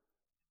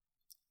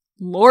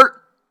 Lord.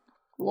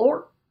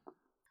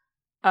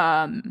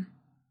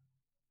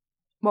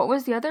 What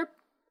was the other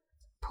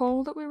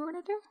poll that we were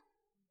going to do?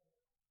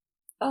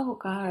 Oh,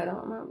 God, I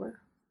don't remember.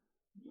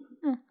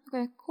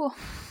 Okay, cool.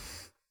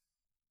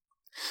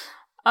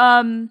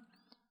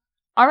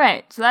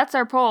 Alright, so that's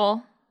our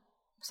poll.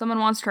 If someone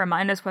wants to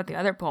remind us what the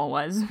other poll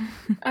was.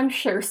 I'm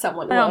sure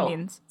someone will. By all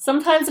means.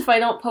 Sometimes if I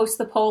don't post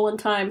the poll in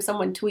time,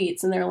 someone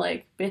tweets and they're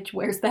like, bitch,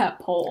 where's that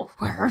poll?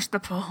 Where's the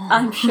poll?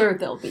 I'm sure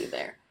they'll be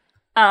there.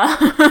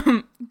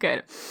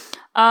 Good.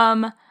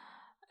 Kayla,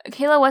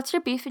 what's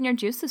your beef and your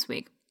juice this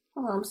week?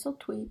 Oh, I'm still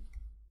tweet.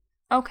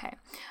 Okay.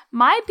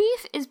 My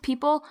beef is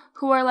people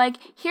who are like,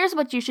 here's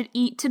what you should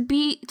eat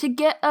to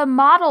get a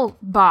model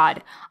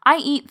bod. I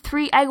eat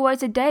 3 egg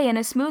whites a day and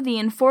a smoothie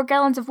and 4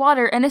 gallons of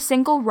water and a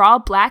single raw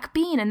black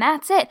bean and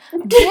that's it.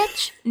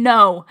 Bitch,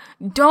 no.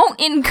 Don't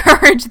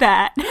encourage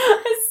that.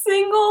 A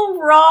single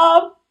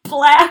raw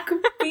black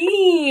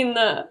bean.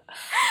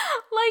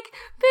 Like,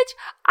 bitch,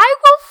 I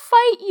will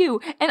fight you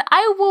and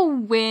I will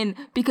win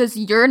because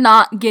you're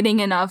not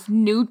getting enough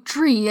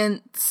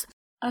nutrients.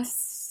 A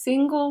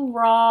single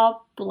raw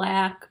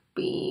black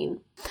bean.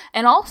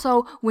 And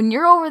also, when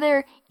you're over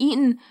there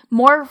eating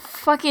more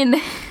fucking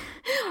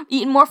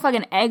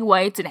egg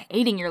whites and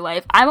hating your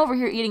life, I'm over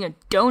here eating a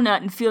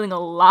donut and feeling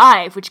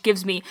alive, which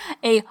gives me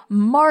a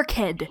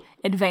marked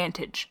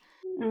advantage.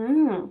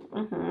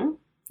 Mm-hmm.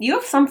 You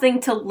have something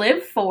to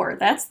live for.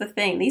 That's the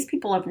thing. These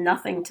people have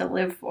nothing to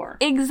live for.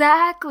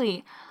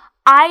 Exactly.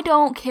 I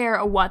don't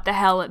care what the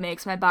hell it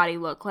makes my body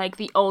look like.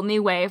 The only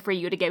way for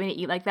you to get me to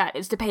eat like that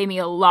is to pay me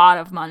a lot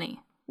of money.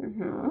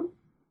 Mm-hmm.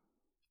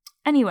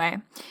 Anyway,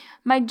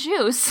 my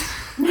juice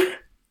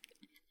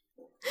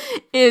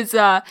is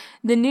the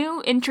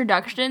new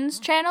introductions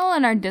channel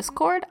in our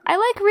Discord. I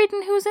like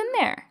reading who's in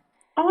there.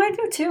 Oh, I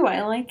do too.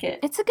 I like it.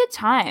 It's a good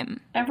time.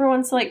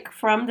 Everyone's like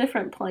from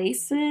different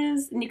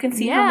places, and you can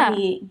see how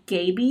many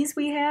gabies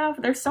we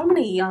have. There's so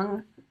many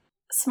young,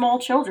 small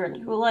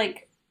children who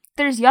like...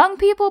 There's young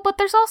people, but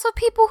there's also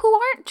people who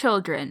aren't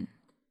children.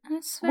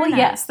 Well, nice.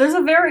 Yes, there's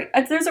a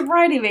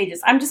variety of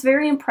ages. I'm just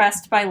very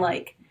impressed by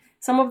like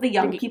some of the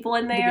young people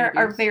in there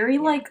are very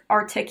like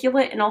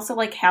articulate and also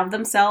like have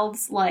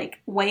themselves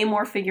like way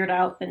more figured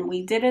out than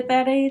we did at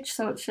that age.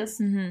 So it's just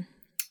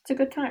it's a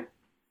good time.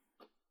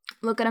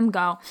 Look at them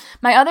go.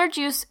 My other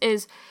juice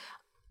is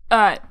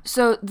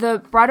so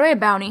the Broadway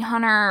Bounty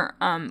Hunter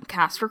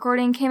cast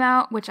recording came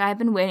out, which I've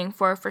been waiting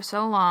for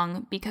so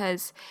long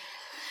because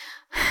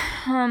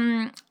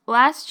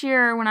last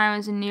year when I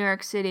was in New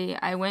York City,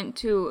 I went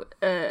to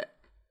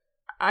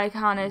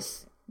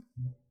Iconis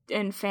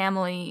and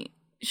Family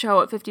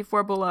show at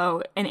 54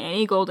 Below, and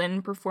Annie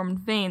Golden performed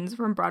Veins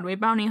from Broadway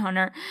Bounty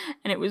Hunter,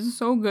 and it was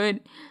so good,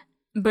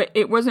 but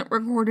it wasn't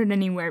recorded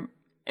anywhere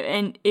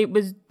and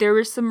there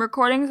was some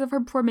recordings of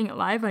her performing it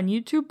live on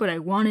YouTube, but I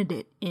wanted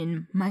it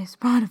in my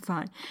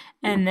Spotify.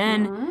 And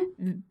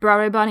then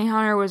Broadway Bounty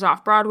Hunter was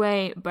off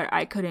Broadway, but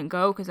I couldn't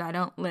go because I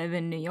don't live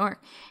in New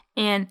York.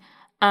 And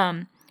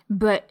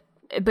but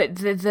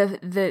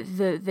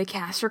the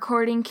cast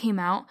recording came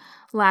out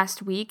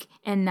last week,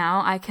 and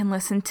now I can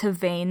listen to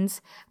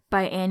Veins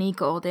by Annie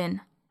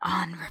Golden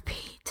on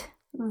repeat.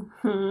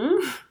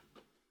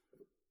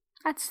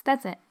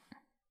 That's it.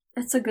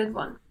 That's a good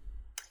one.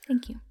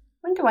 Thank you.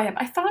 When do I have?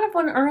 I thought of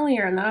one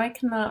earlier, and now I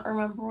cannot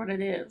remember what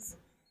it is.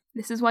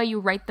 This is why you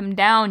write them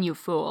down, you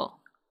fool.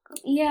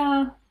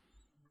 Yeah.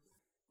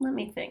 Let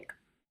me think.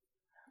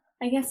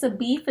 I guess a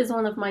beef is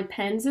one of my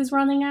pens is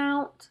running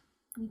out.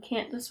 You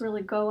can't just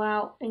really go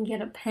out and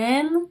get a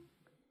pen.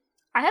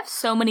 I have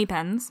so many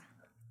pens.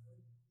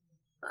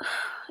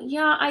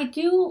 Yeah, I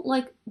do,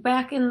 like,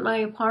 back in my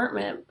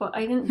apartment, but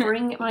I didn't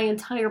bring my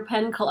entire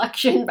pen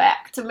collection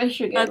back to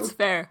Michigan. That's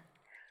fair.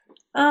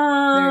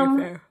 Very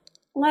fair.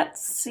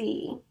 Let's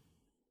see.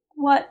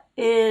 What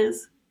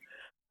is...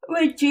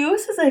 My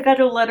juice is I got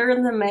a letter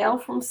in the mail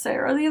from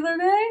Sarah the other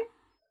day.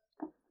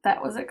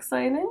 That was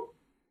exciting.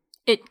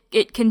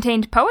 It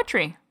contained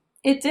poetry.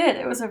 It did.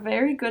 It was a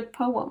very good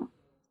poem.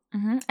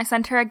 Mm-hmm. I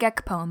sent her a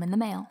Geck poem in the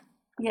mail.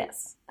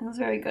 Yes, it was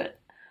very good.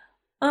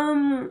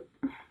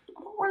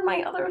 What were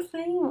my other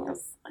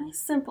things? I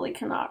simply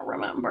cannot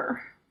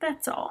remember.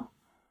 That's all.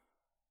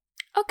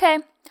 Okay.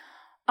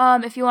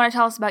 If you want to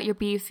tell us about your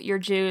beef, your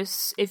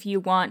juice, if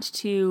you want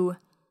to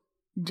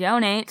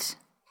donate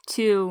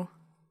to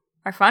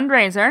our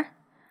fundraiser,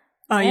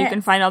 you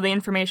can find all the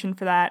information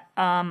for that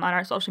on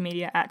our social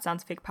media at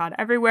SoundsFakePod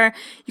everywhere.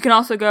 You can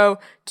also go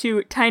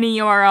to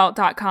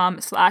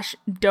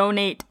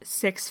tinyurl.com/donate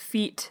 6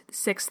 feet,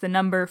 6 the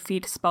number,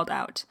 feet spelled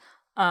out,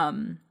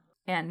 and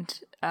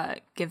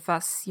give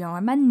us your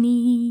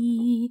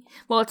money.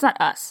 Well, it's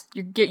not us.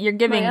 You're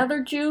giving. My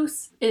other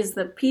juice is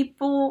the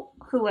people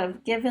who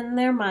have given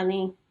their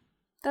money.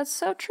 That's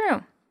so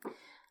true.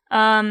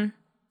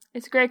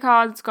 It's a great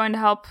cause. It's going to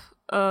help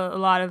a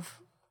lot of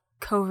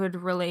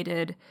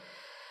COVID-related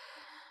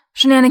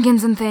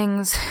shenanigans and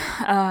things.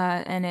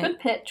 And Good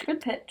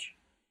pitch.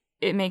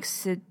 It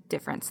makes a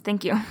difference.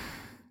 Thank you. I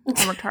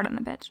worked hard on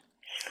the pitch.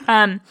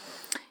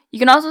 You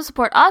can also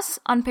support us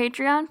on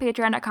Patreon,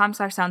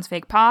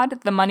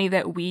 patreon.com/soundsfakepod. The money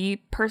that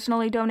we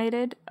personally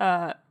donated,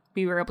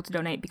 we were able to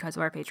donate because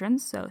of our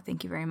patrons, so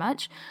thank you very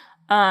much.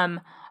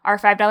 Our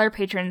 $5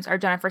 patrons are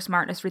Jennifer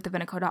Smartness, Rutha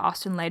Vinicota,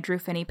 Austin Lay, Drew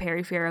Finney,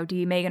 Perry Fierro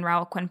D, Megan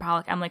Rowell, Quinn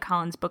Pollock, Emily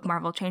Collins, Book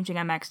Marvel, Changing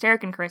MX,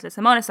 Derek and Carissa,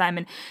 Simona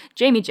Simon,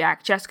 Jamie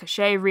Jack, Jessica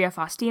Shea, Ria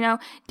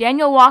Faustino,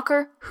 Daniel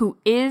Walker, who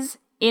is,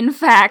 in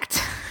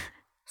fact,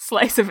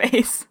 Slice of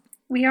Ace.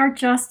 We are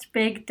just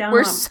big dumb.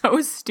 We're so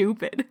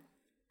stupid.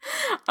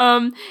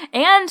 And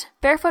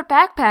Barefoot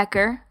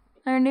Backpacker,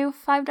 our new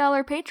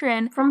 $5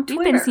 patron. From Twitter.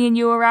 We've been seeing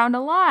you around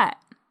a lot.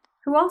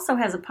 Who also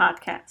has a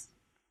podcast.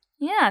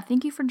 Yeah,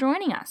 thank you for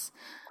joining us.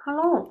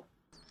 Hello.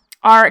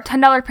 Our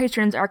 $10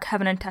 patrons are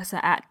Kevin and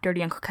Tessa at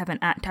Dirty Uncle Kevin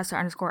at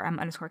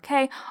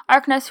Tessa_M_K,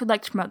 Arkness, who'd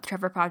like to promote the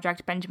Trevor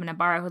Project, Benjamin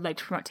Ibarra, who'd like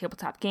to promote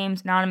Tabletop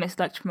Games, Anonymous,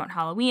 who'd like to promote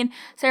Halloween,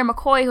 Sarah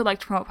McCoy, who'd like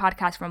to promote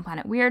Podcast from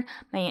Planet Weird,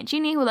 my Aunt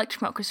Jeannie, who'd like to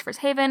promote Christopher's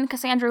Haven,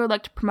 Cassandra, who'd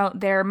like to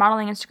promote their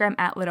modeling Instagram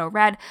at Little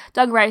Red,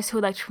 Doug Rice,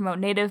 who'd like to promote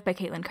Native by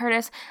Caitlin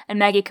Curtis, and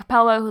Maggie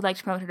Capello, who'd like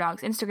to promote her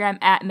dog's Instagram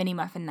at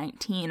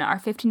MinnieMuffin19. Our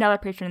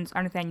 $15 patrons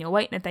are Nathaniel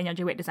White,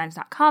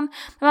 NathanielJWhiteDesigns.com,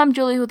 my mom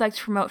Julie, who'd like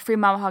to promote Free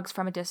Mama Hugs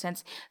from a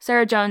Distance,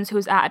 Sarah Jones,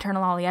 who's at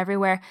Eternal Ollie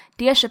Everywhere,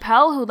 Dia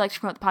Chappelle, who would like to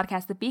promote the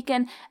podcast The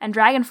Beacon, and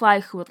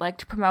Dragonfly, who would like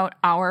to promote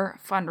our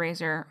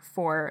fundraiser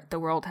for the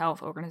World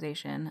Health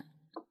Organization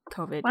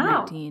COVID-19.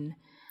 Wow.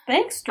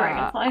 Thanks,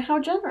 Dragonfly. How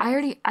generous.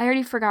 I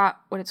already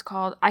forgot what it's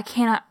called.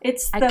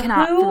 It's the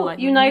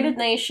WHO United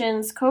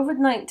Nations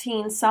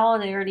COVID-19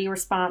 Solidarity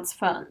Response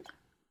Fund.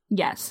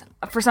 Yes.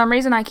 For some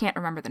reason, I can't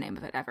remember the name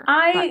of it ever.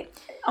 I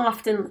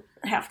often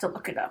have to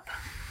look it up.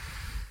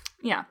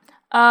 Yeah.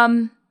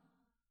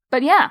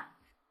 But yeah.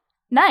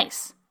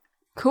 Nice.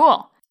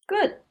 Cool.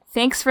 Good.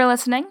 Thanks for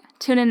listening.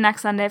 Tune in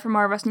next Sunday for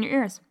more of us in your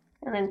ears.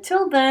 And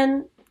until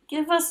then,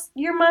 give us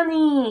your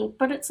money,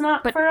 but it's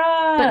not for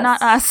us. But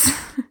not us.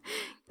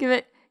 Give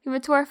it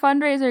to our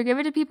fundraiser. Give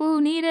it to people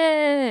who need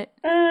it.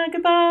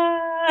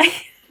 Goodbye.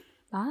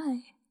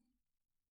 Bye.